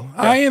Scraggle.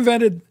 I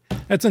invented.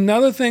 That's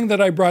another thing that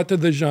I brought to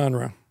the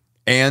genre.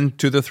 And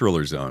to the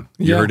Thriller Zone.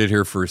 You heard it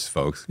here first,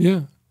 folks.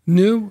 Yeah.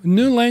 New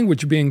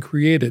language being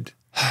created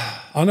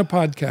on a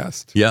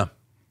podcast. Yeah.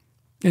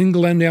 In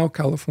Glendale,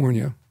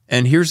 California.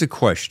 And here's a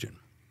question.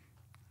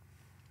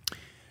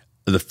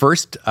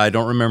 I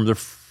don't remember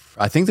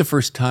I think the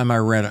first time I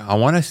read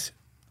it,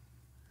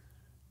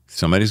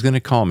 somebody's going to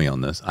call me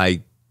on this.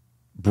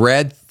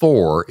 Brad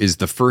Thor is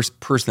the first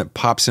person that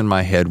pops in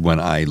my head when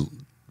I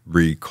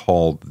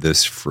recall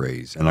this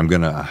phrase. And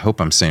I hope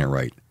I'm saying it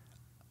right.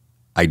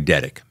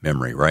 Eidetic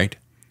memory, right?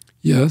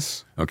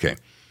 Yes. Okay.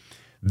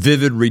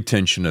 Vivid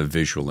retention of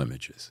visual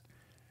images.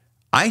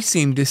 I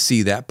seem to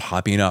see that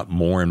popping up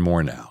more and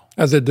more now.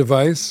 As a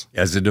device?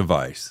 As a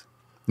device.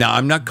 Now,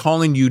 I'm not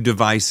calling you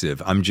divisive.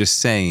 I'm just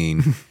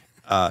saying,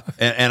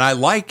 and I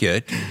like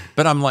it,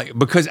 but I'm like,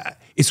 because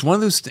it's one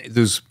of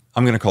those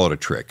I'm going to call it a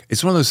trick.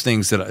 It's one of those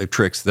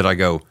tricks that I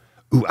go,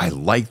 ooh, I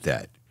like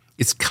that.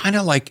 It's kind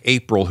of like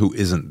April who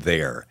isn't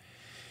there.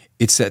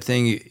 It's that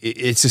thing,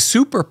 it's a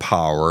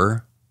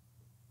superpower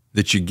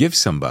that you give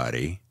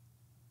somebody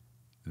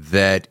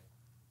that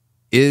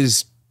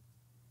is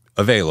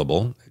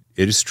available,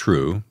 it is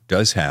true,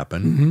 does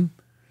happen,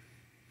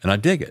 and I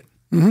dig it.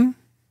 Mm-hmm.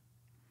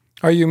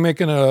 Are you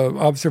making an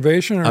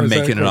observation? Or I'm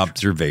making an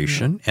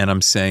observation, and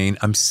I'm saying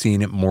I'm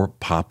seeing it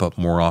pop up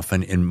more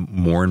often in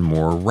more and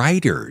more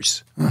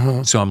writers.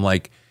 Uh-huh. So I'm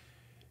like,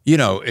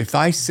 if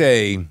I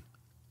say,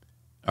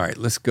 all right,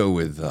 let's go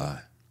with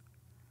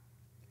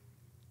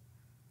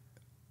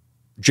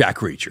Jack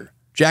Reacher.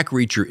 Jack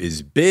Reacher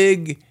is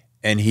big,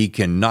 and he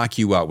can knock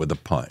you out with a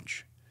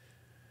punch.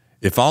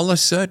 If all of a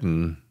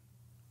sudden,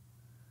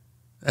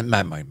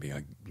 that might be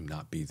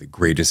not be the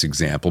greatest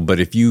example, but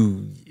if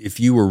you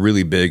were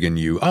really big and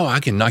I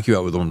can knock you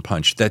out with one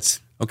punch,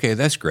 that's okay,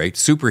 that's great.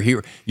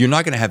 Superhero, you're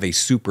not going to have a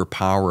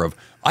superpower of,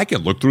 I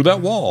can look through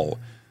that wall.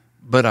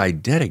 But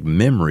eidetic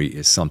memory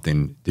is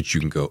something that you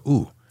can go,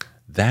 ooh,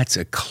 that's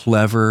a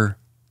clever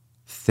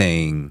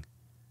thing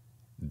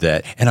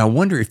and I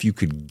wonder if you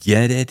could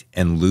get it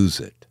and lose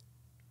it.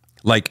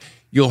 Like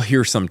you'll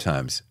hear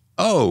sometimes,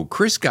 oh,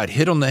 Chris got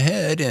hit on the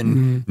head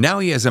and now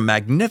he has a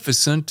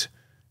magnificent,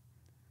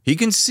 he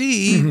can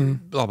see,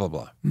 blah, blah,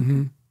 blah.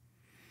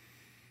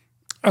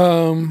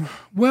 Mm-hmm.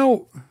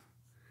 Well,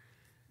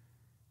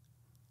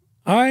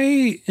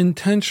 I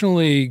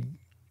intentionally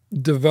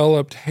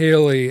developed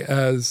Haley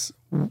as,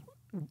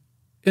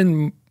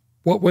 in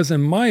what was,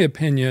 in my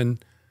opinion,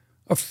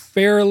 a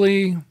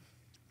fairly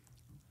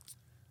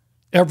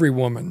every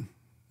woman,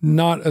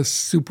 not a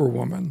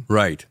superwoman.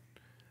 Right.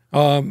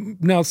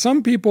 Now,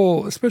 some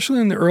people,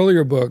 especially in the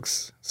earlier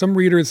books, some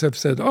readers have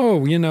said,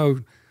 oh,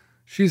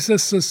 she's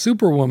just a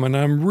superwoman.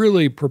 I'm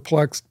really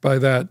perplexed by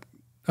that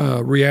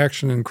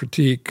reaction and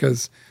critique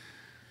because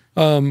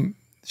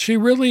she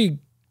really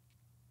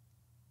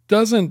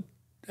doesn't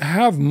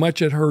have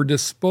much at her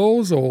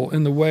disposal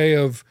in the way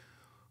of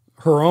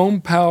her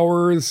own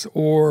powers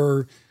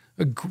or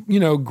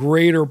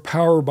greater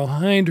power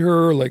behind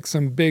her, like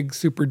some big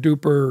super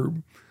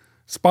duper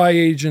spy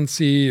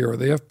agency or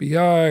the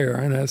FBI or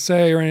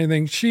NSA or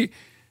anything. She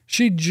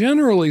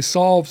generally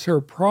solves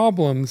her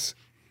problems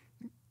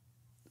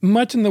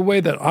much in the way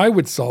that I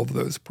would solve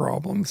those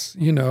problems.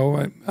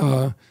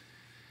 But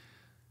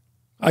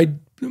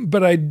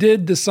I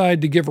did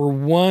decide to give her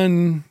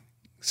one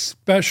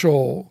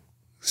special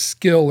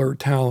skill or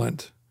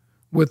talent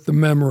with the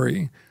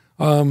memory.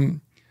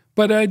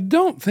 But I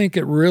don't think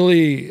it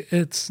really,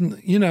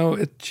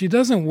 she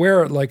doesn't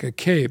wear it like a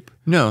cape.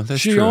 No,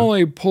 that's true. She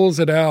only pulls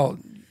it out,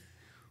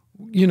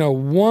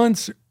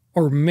 once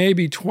or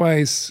maybe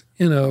twice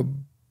in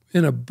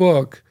a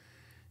book.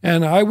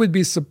 And I would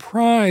be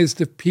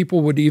surprised if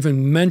people would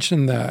even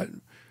mention that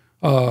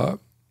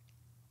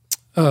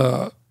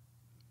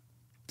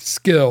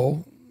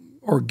skill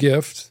or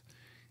gift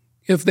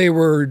if they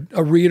were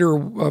a reader,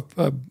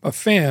 a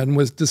fan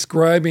was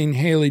describing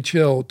Haley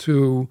Chill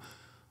to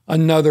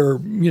another,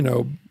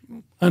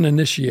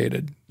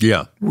 uninitiated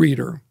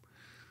reader.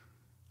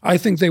 I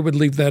think they would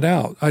leave that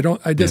out.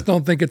 I just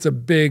don't think it's a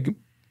big,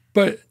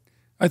 but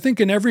I think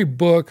in every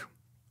book,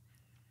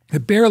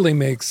 it barely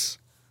makes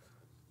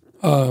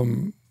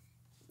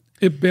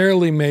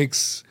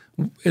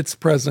its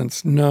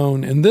presence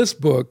known. In this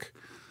book,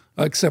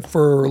 except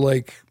for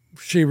like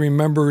she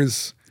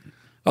remembers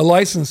a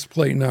license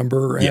plate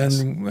number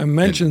and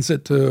mentions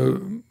it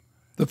to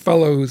the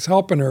fellow who's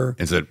helping her.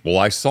 And said, well,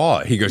 I saw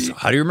it. He goes,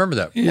 how do you remember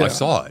that? Well, I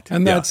saw it.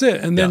 And that's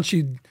it. And then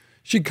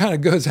she kind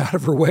of goes out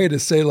of her way to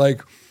say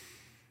like,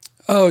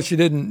 oh, she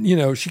didn't,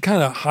 she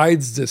kind of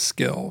hides this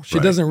skill. She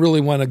doesn't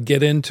really want to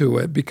get into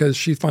it because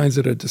she finds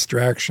it a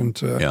distraction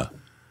to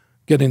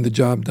getting the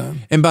job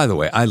done. And by the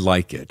way, I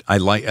like it. I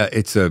like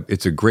it's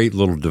a great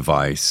little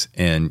device,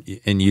 and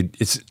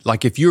it's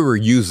like if you were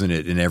using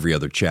it in every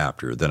other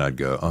chapter, then I'd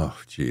go, oh,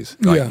 geez.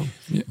 Like,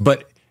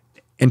 But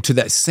and to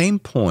that same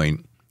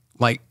point,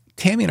 like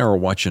Tammy and I were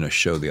watching a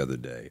show the other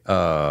day,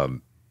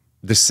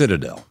 The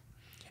Citadel,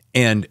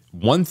 and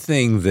one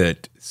thing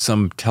that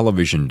some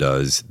television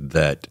does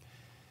that,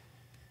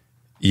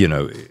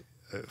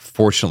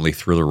 fortunately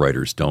thriller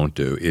writers don't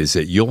do is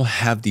that you'll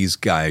have these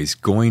guys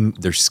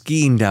they're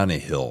skiing down a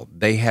hill.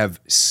 They have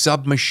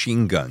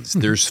submachine guns.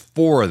 There's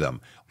 4 of them.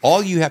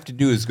 All you have to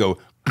do is go,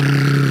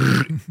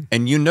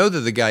 and you know that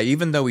the guy,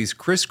 even though he's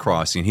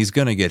crisscrossing, he's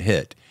going to get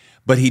hit.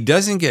 But he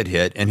doesn't get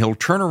hit, and he'll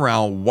turn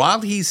around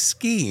while he's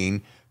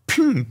skiing,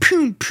 poom,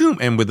 poom, poom,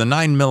 and with a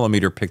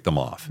 9mm pick them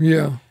off.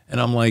 Yeah. And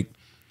I'm like,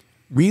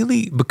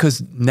 really?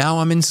 Because now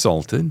I'm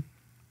insulted?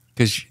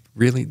 Because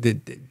really,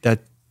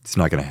 that's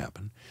not going to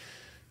happen.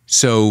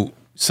 So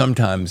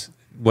sometimes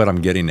what I'm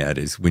getting at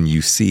is when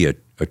you see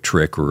a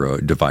trick or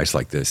a device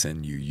like this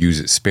and you use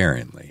it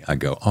sparingly, I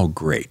go, oh,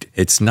 great.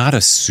 It's not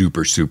a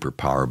super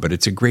power, but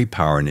it's a great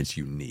power and it's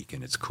unique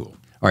and it's cool.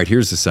 All right,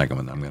 here's the second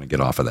one. I'm going to get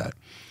off of that,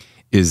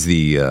 is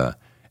the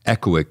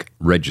echoic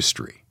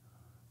registry,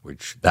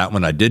 which that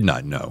one I did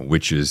not know,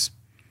 which is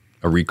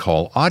a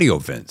recall audio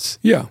vents.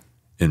 Yeah.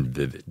 In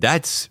Vivid.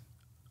 That's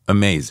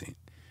amazing.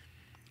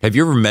 Have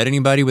you ever met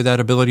anybody with that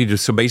ability to,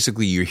 so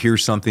basically you hear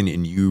something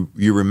and you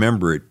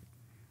remember it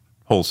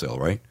wholesale,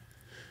 right?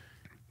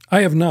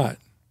 I have not.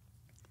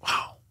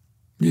 Wow.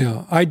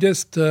 Yeah. I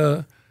just,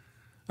 I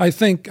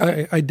think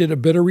I did a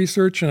bit of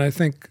research, and I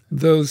think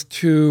those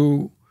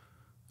two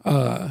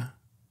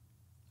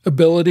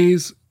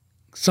abilities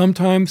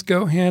sometimes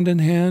go hand in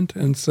hand.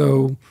 And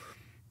so,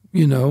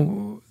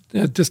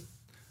 just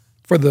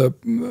for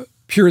the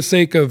pure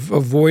sake of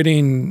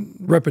avoiding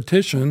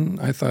repetition,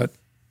 I thought,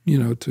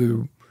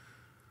 to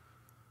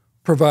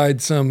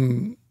provide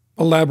some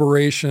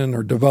elaboration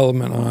or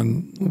development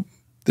on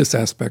this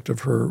aspect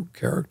of her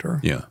character.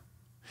 Yeah.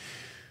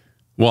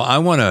 Well, I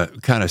want to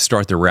kind of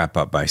start the wrap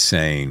up by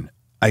saying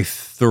I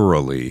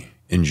thoroughly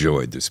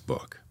enjoyed this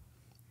book.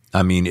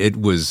 I mean, it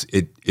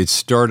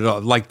started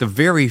off like the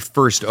very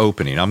first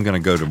opening. I'm going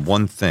to go to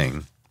one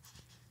thing.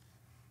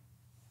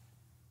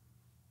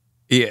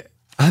 Yeah.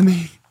 I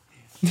mean,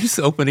 this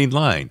opening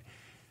line,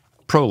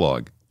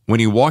 prologue. When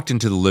he walked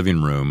into the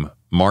living room,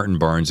 Martin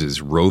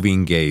Barnes's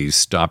roving gaze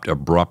stopped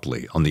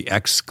abruptly on the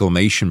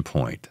exclamation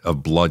point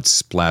of blood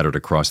splattered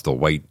across the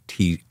white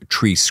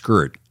tree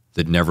skirt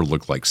that never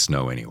looked like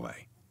snow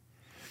anyway.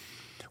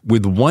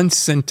 With one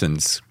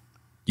sentence,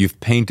 you've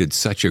painted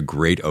such a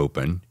great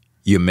open,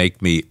 you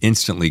make me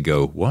instantly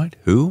go, what?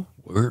 Who?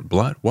 Where?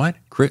 Blood? What?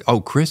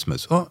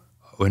 Christmas. Oh,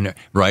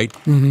 right?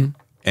 Mm-hmm.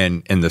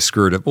 And the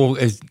skirt of,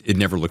 it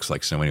never looks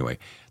like snow anyway.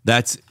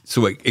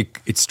 So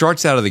it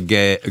starts out of the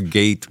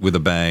gate with a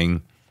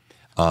bang.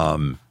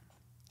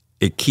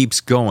 It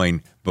keeps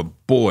going, but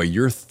boy,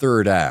 your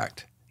third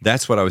act,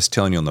 that's what I was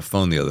telling you on the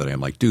phone the other day.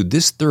 I'm like, dude,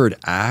 this third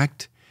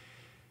act,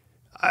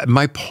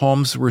 my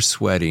palms were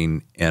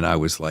sweating, and I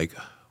was like,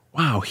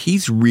 wow,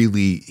 he's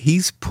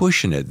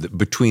pushing it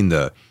between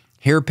the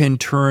hairpin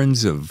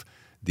turns of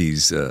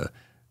these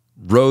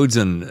roads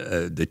and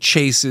the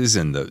chases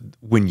and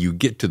when you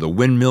get to the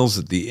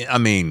windmills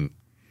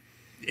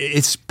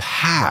it's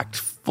packed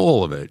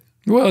full of it.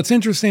 Well, it's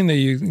interesting that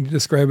you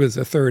describe it as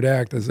a third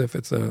act, as if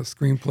it's a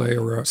screenplay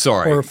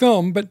or a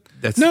film. But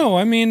no,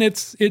 I mean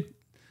that's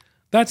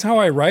how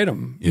I write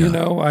them.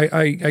 Yeah.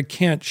 I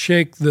can't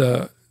shake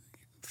the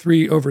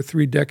over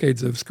 3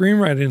 decades of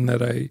screenwriting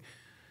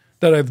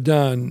that I've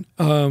done.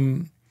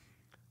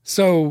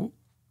 So,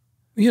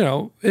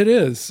 it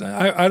is.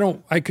 What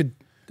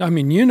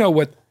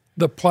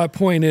the plot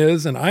point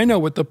is, and I know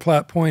what the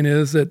plot point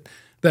is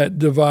that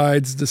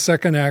divides the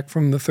second act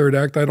from the third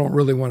act. I don't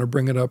really want to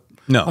bring it up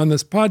on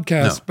this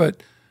podcast,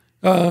 but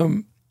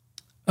and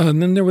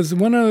then there was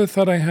one other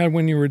thought I had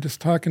when you were just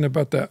talking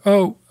about that.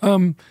 Well,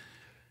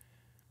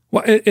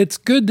 it's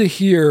good to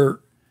hear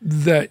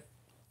that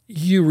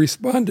you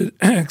responded.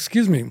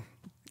 Excuse me,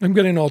 I'm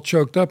getting all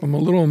choked up. I'm a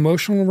little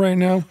emotional right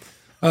now.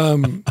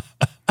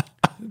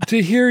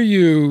 To hear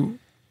you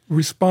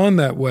respond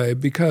that way,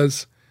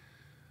 because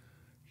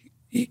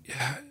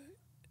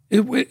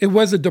it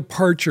was a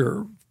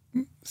departure,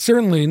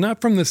 certainly not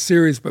from the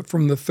series, but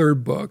from the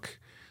third book.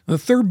 The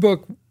third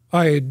book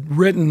I had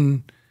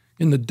written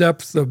in the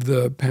depths of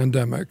the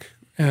pandemic,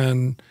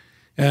 and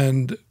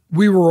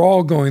we were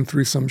all going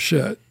through some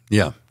shit.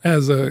 Yeah.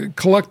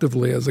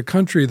 Collectively as a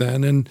country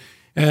then,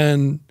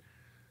 and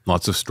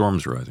Lots of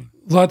storms rising.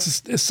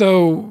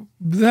 So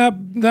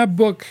that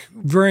book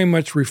very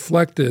much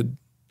reflected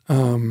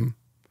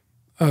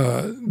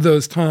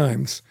those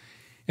times,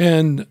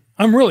 and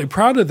I'm really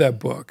proud of that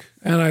book.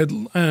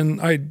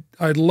 And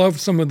I loved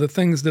some of the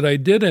things that I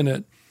did in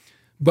it,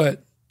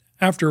 but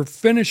after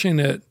finishing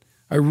it,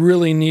 I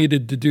really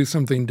needed to do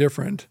something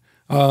different.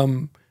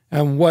 And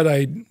what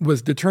I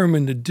was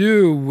determined to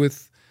do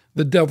with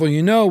The Devil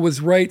You Know was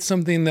write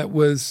something that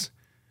was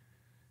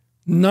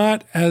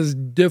not as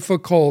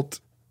difficult.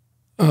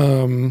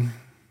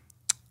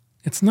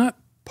 It's not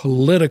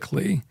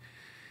politically.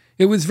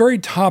 It was very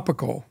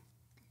topical.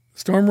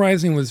 Storm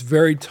Rising was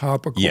very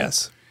topical.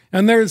 Yes.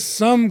 And there's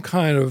some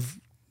kind of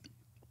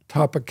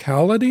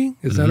topicality.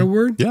 Is that a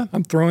word? Yeah.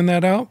 I'm throwing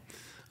that out.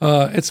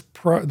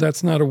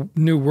 That's not a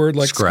new word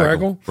like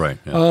Scraggle. Right.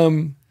 Yeah.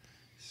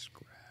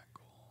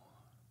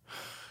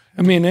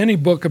 I mean, any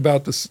book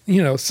about this,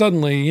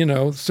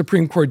 suddenly,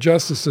 Supreme Court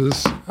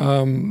justices,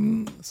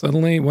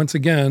 suddenly, once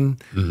again,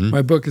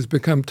 my book has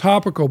become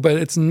topical, but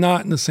it's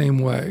not in the same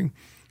way.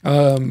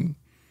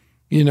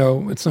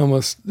 It's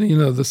almost,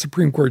 the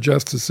Supreme Court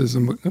justice is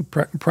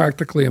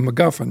practically a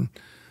MacGuffin.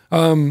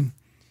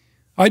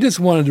 I just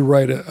wanted to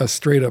write a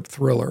straight up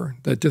thriller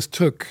that just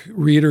took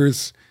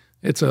readers.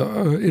 It's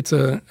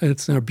an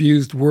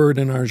abused word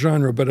in our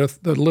genre, but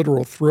a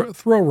literal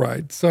thrill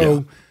ride.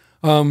 So,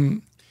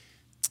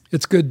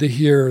 it's good to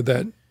hear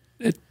that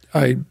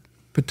I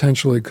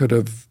potentially could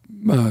have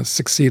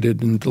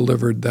succeeded and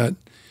delivered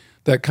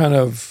that kind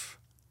of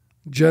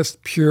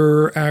just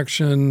pure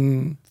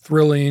action,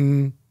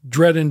 thrilling,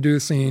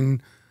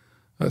 dread-inducing,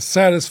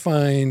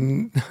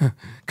 satisfying,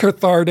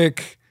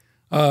 cathartic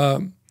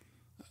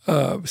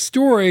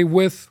story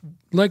with,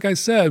 like I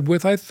said,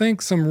 with I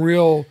think some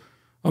real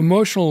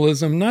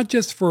emotionalism, not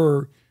just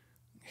for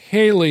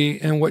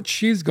Haley and what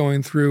she's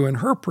going through and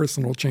her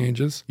personal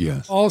changes.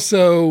 Yes.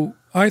 Also,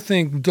 I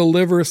think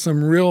deliver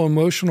some real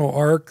emotional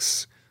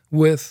arcs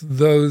with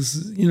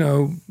those,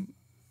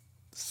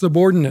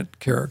 subordinate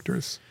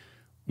characters.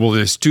 Well,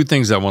 there's two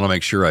things I want to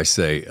make sure I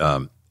say,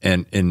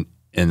 and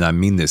I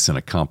mean this in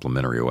a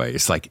complimentary way.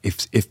 It's like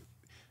if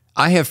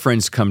I have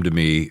friends come to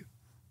me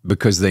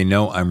because they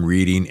know I'm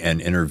reading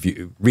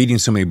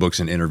so many books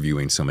and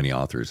interviewing so many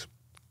authors.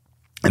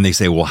 And they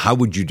say, well, how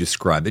would you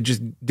describe it?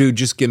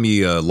 Just give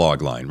me a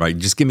log line, right?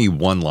 Just give me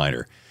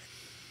one-liner.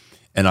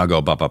 And I'll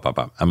go, bop, bop, bop,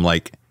 bop. I'm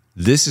like,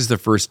 this is the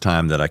first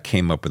time that I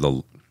came up with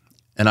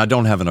and I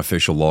don't have an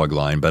official log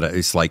line, but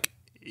it's like,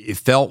 it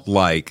felt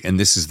like, and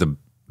this is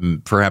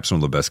perhaps one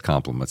of the best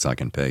compliments I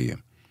can pay you.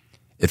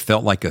 It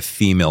felt like a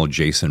female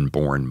Jason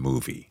Bourne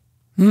movie.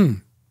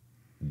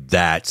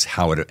 That's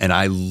how and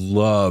I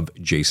love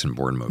Jason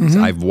Bourne movies.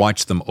 I've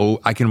watched them.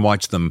 I can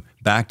watch them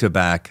back to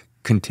back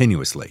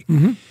continuously.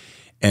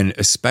 And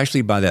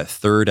especially by that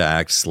third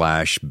act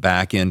 /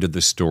 back end of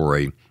the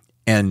story,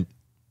 and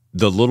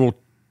the little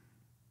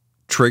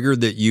trigger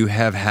that you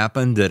have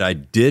happened that I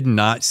did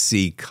not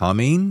see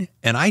coming.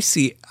 And I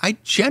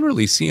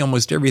generally see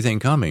almost everything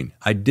coming.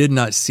 I did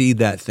not see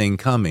that thing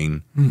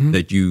coming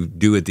that you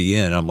do at the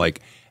end. I'm like,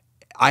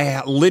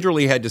 I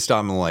literally had to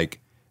stop and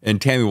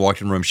and Tammy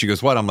walked in the room. She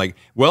goes, what? I'm like,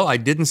 well, I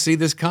didn't see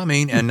this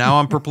coming. And now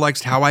I'm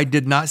perplexed how I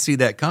did not see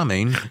that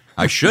coming.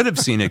 I should have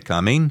seen it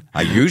coming.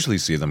 I usually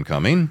see them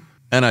coming.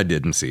 And I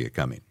didn't see it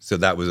coming. So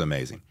that was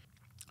amazing.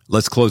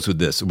 Let's close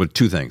with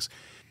two things.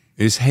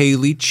 Is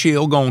Haley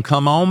Chill going to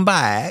come on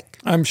back?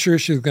 I'm sure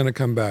she's going to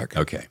come back.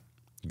 Okay,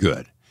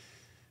 good.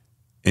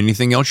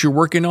 Anything else you're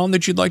working on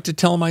that you'd like to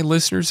tell my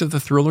listeners of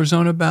the Thriller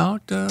Zone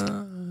about?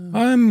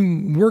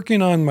 I'm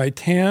working on my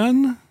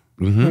tan.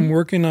 I'm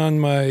working on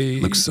my...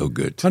 Looks so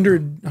good.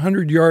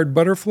 100-yard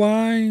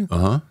butterfly.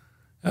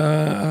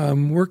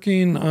 I'm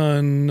working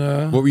on...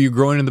 what were you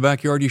growing in the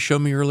backyard you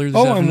showed me earlier this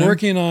afternoon? I'm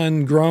working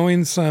on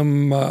growing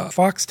some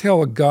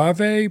foxtail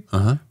agave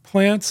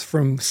plants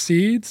from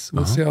seeds.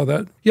 We'll see how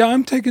that... Yeah,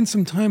 I'm taking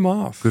some time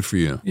off. Good for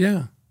you.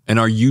 Yeah. And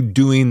are you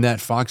doing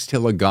that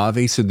foxtail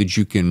agave so that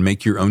you can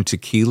make your own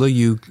tequila,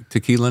 you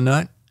tequila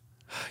nut?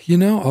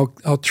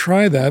 I'll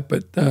try that,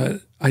 but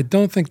I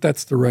don't think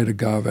that's the right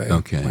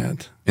agave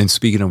plant. And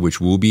speaking of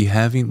which, will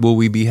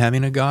we be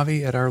having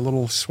agave at our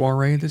little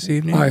soiree this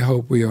evening? I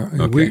hope we are.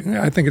 Okay.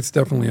 I think it's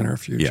definitely in our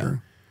future. Yeah.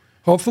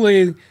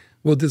 Hopefully,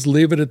 we'll just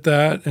leave it at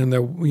that, and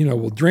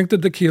we'll drink the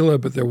tequila,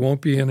 but there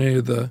won't be any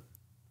of the...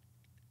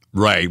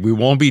 Right. We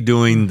won't be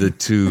doing the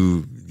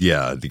two,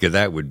 because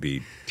that would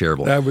be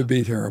terrible. That would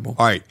be terrible.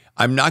 All right.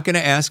 I'm not going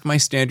to ask my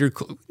standard...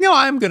 No,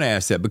 I'm going to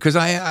ask that because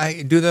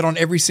I do that on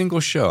every single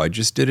show. I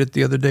just did it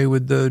the other day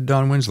with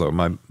Don Winslow,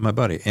 my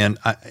buddy. And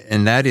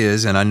that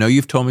is, and I know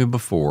you've told me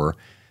before,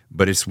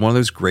 but it's one of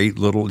those great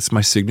it's my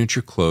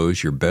signature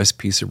close, your best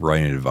piece of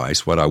writing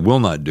advice. What I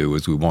will not do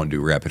is we won't do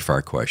rapid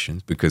fire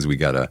questions because we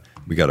got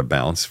to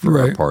bounce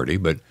for our party.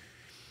 But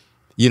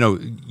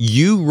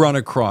you run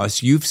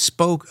across,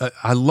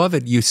 I love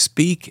it. You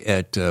speak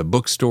at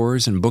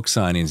bookstores and book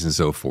signings and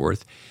so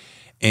forth.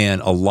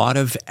 And a lot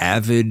of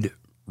avid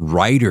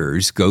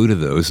writers go to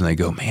those and they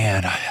go,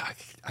 man,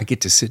 I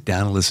get to sit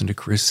down and listen to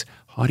Chris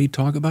Hauty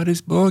talk about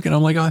his book. And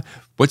I'm like,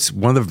 what's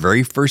one of the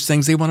very first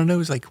things they want to know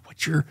is like,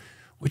 what's your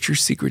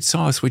secret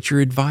sauce? What's your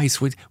advice?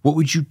 What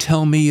would you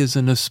tell me as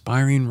an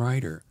aspiring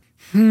writer?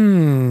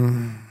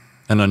 And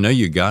I know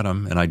you got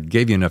them, and I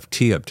gave you enough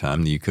tee-up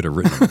time that you could have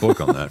written a book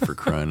on that for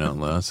crying out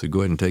loud. So go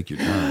ahead and take your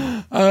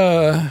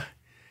time.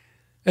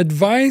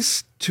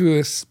 Advice to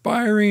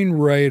aspiring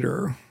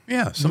writer.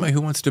 Yeah, somebody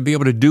who wants to be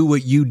able to do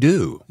what you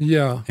do.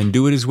 Yeah. And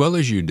do it as well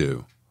as you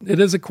do. It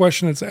is a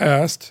question that's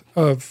asked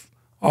of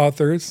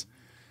authors,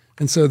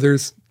 and so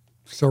there's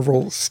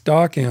several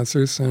stock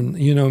answers. And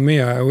you know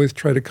me, I always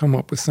try to come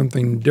up with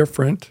something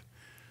different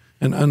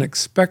and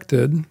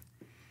unexpected.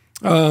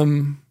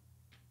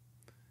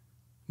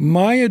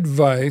 My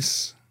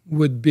advice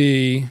would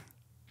be,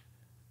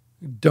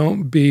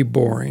 don't be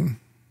boring.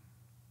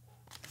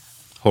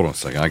 Hold on a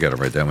second. I got to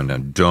write that one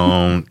down.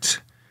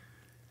 Don't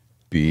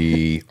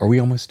be... Are we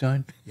almost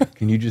done?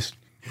 Can you just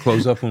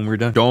close up when we're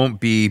done? Don't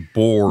be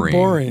boring.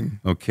 Boring.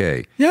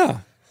 Okay. Yeah.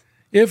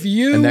 If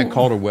you... And that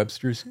call to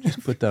Webster's,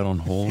 just put that on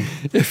hold.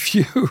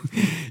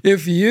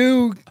 If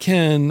you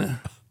can...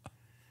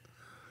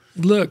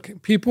 Look,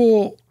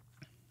 people's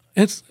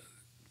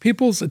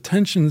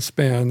attention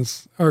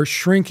spans are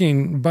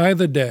shrinking by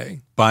the day.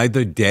 By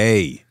the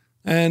day.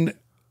 And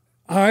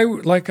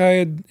like I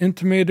had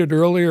intimated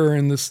earlier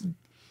in this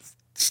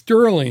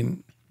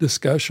sterling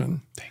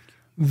discussion,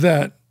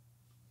 that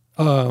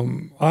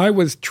I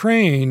was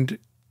trained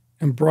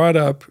and brought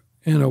up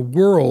in a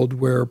world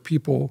where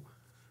people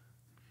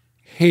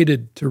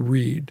hated to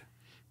read.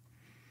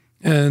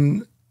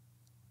 And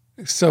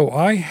so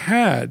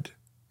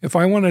if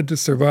I wanted to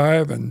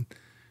survive and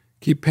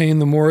keep paying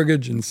the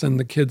mortgage and send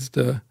the kids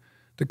to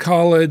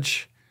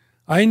college,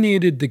 I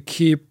needed to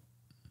keep,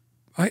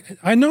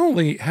 I not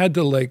only had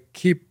to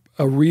keep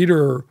a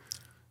reader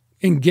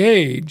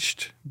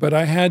engaged, but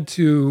I had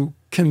to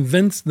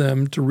convince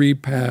them to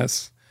read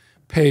past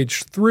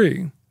page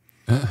 3.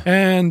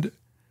 And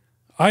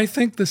I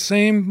think the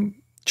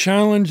same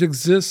challenge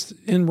exists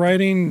in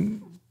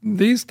writing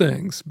these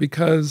things,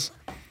 because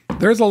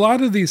there's a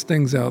lot of these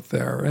things out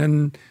there.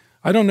 And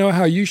I don't know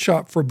how you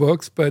shop for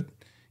books, but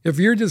if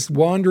you're just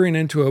wandering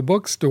into a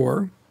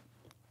bookstore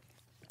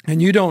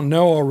and you don't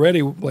know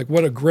already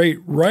what a great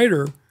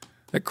writer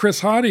that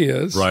Chris Hauty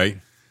is, right?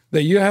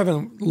 That you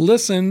haven't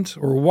listened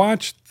or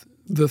watched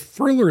The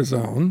Thriller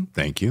Zone.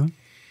 Thank you.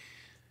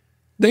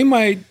 They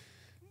might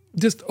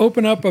just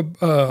open up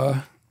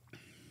the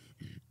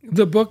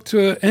book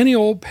to any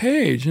old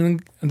page.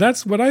 And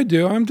that's what I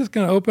do. I'm just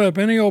going to open up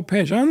any old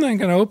page. I'm not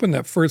going to open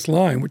that first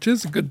line, which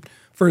is a good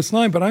first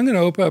line, but I'm going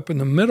to open up in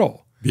the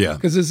middle. Yeah.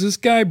 Because is this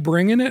guy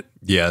bringing it?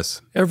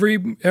 Yes. Every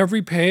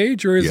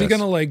page? Or is he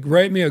going to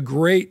write me a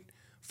great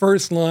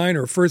first line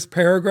or first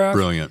paragraph?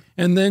 Brilliant.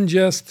 And then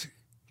just...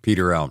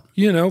 peter out.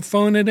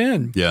 Phone it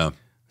in. Yeah.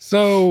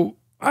 So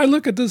I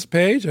look at this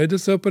page. I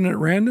just open it at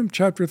random,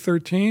 chapter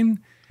 13.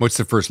 What's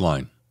the first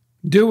line?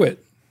 Do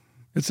it.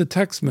 It's a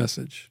text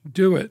message.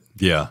 Do it.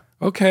 Yeah.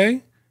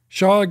 Okay.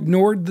 Shaw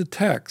ignored the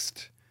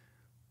text.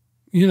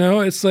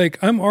 It's like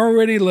I'm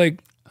already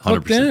hooked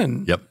 100%.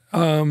 in. Yep.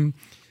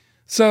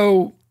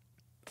 So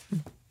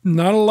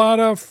not a lot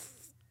of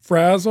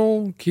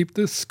frazzle. Keep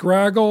the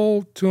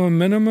scraggle to a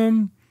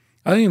minimum.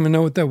 I don't even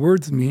know what that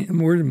word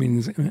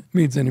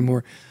means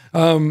anymore.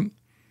 And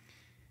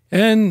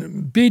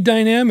be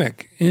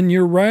dynamic in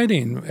your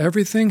writing.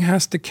 Everything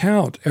has to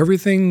count.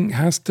 Everything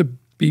has to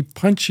be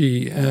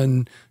punchy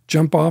and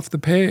jump off the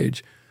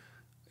page.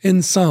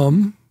 In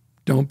some,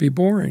 don't be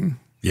boring.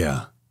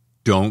 Yeah.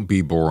 Don't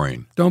be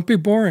boring. Don't be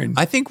boring.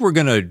 I think we're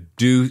going to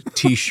do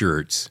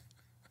T-shirts.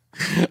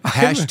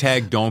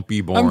 Hashtag don't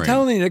be boring. I'm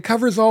telling you, it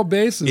covers all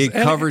bases. It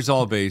covers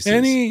all bases.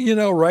 Any,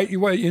 write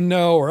what you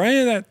know, or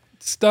any of that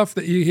stuff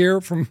that you hear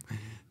from,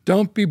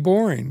 don't be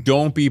boring.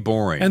 Don't be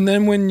boring. And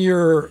then when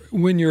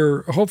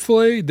you're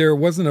hopefully there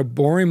wasn't a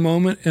boring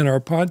moment in our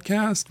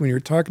podcast when you're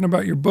talking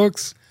about your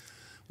books,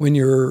 when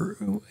you're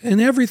in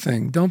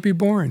everything, don't be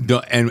boring.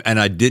 And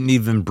I didn't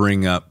even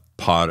bring up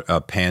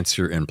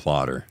Pantser and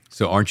Plotter.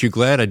 So aren't you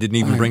glad I didn't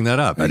even bring that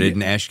up? I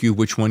didn't ask you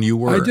which one you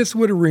were. I just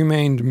would have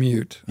remained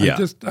mute. Yeah.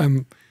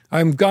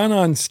 I'm gone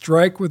on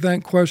strike with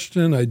that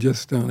question. I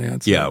just don't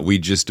answer. Yeah, we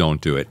just don't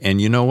do it. And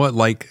you know what?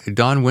 Like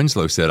Don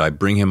Winslow said, I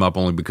bring him up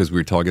only because we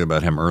were talking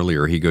about him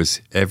earlier. He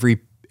goes, every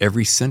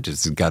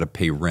sentence has got to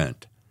pay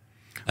rent.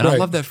 And I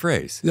love that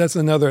phrase. That's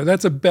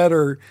a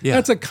better,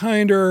 that's a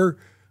kinder,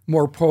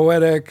 more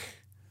poetic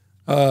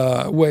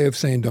way of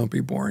saying don't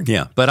be boring.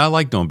 Yeah, but I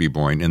like don't be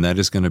boring, and that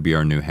is going to be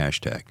our new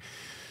hashtag.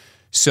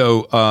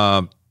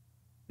 So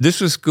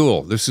this was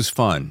cool. This was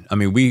fun. I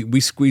mean,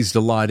 we squeezed a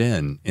lot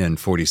in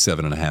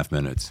 47 and a half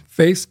minutes.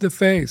 Face to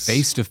face.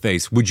 Face to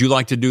face. Would you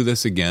like to do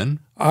this again?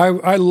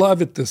 I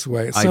love it this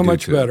way. It's so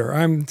much too. better.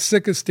 I'm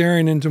sick of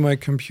staring into my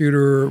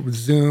computer with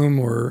Zoom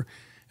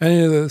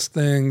any of those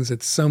things,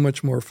 it's so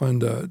much more fun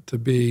to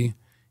be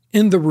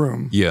in the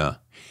room. Yeah.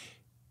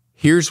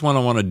 Here's what I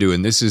want to do,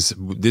 and this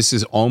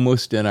is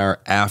almost in our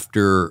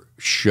after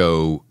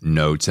show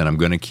notes, and I'm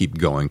going to keep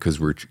going because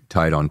we're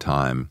tight on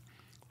time.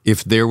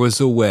 If there was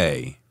a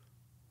way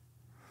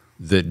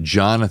that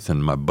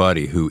Jonathan, my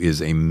buddy, who is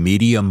a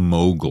media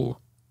mogul,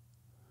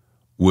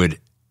 would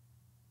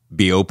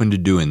be open to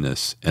doing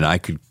this, and I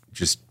could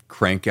just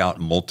crank out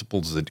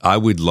multiples, I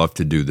would love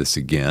to do this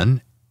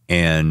again.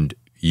 And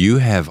you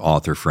have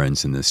author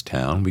friends in this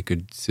town. We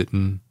could sit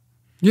and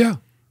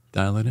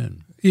dial it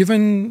in.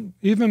 Even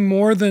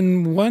more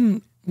than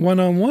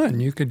one-on-one.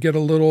 You could get a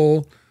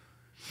little,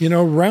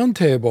 round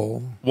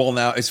table. Well,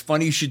 now it's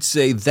funny you should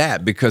say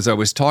that because I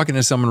was talking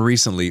to someone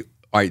recently.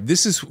 All right,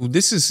 this is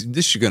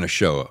going to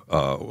show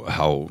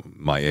how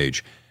my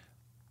age.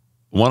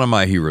 One of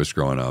my heroes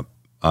growing up,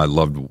 I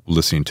loved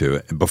listening to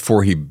it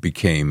before he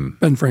became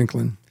Ben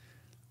Franklin.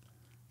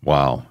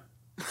 Wow,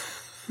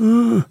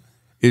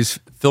 is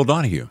Phil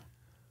Donahue.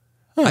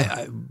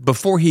 Huh.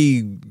 Before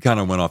he kind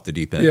of went off the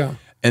deep end. Yeah.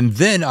 And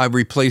then I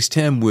replaced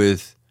him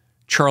with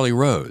Charlie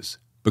Rose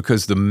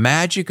because the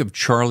magic of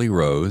Charlie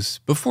Rose,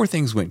 before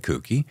things went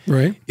kooky,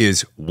 right,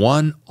 is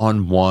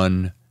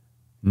one-on-one,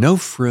 no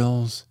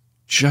frills,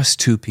 just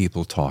two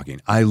people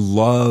talking. I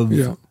love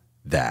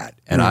that.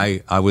 And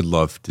I would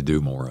love to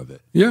do more of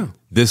it. Yeah.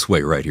 This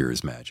way right here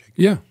is magic.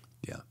 Yeah.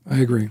 Yeah. I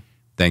agree.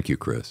 Thank you,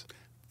 Chris.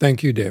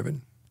 Thank you,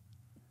 David.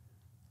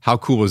 How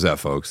cool was that,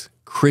 folks?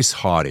 Chris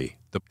Hauty.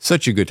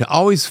 Such a good time.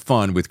 Always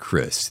fun with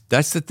Chris.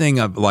 That's the thing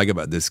I like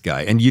about this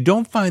guy. And you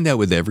don't find that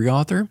with every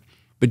author,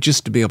 but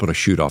just to be able to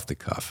shoot off the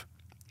cuff.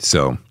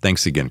 So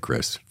thanks again,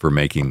 Chris, for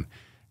making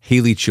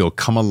Haley Chill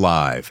come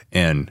alive.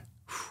 And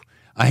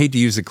I hate to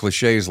use the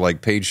cliches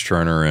like page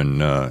turner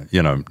and,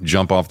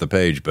 jump off the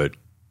page, but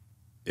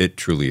it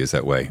truly is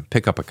that way.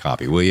 Pick up a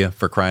copy, will you,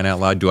 for crying out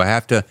loud? Do I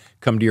have to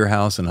come to your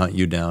house and hunt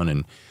you down?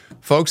 And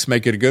folks,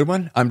 make it a good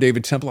one. I'm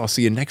David Temple. I'll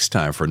see you next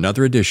time for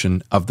another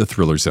edition of The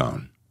Thriller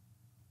Zone.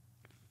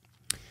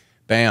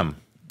 Bam.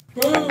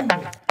 Boom.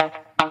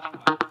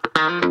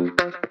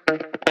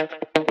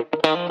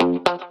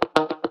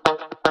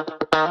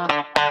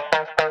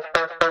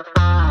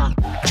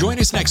 Join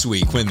us next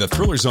week when the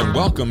Thriller Zone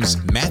welcomes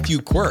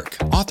Matthew Quirk,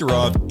 author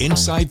of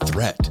Inside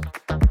Threat.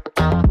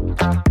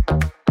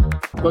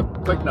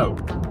 Quick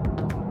note.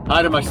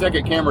 Hi to my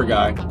second camera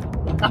guy.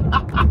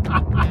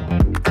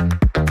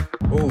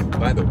 Oh,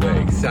 by the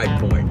way, side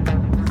point.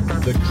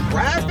 The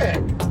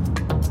traffic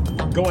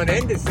going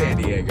into San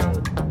Diego.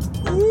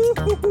 Ooh,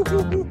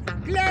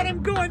 glad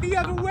I'm going the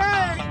other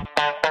way.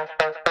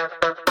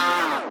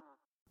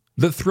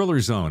 The Thriller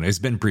Zone has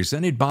been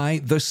presented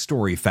by The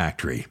Story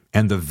Factory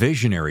and the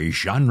visionary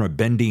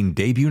genre-bending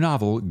debut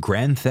novel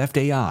Grand Theft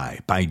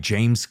AI by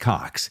James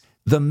Cox.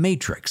 The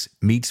Matrix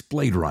meets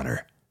Blade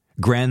Runner.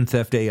 Grand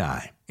Theft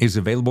AI is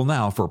available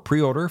now for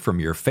pre-order from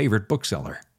your favorite bookseller.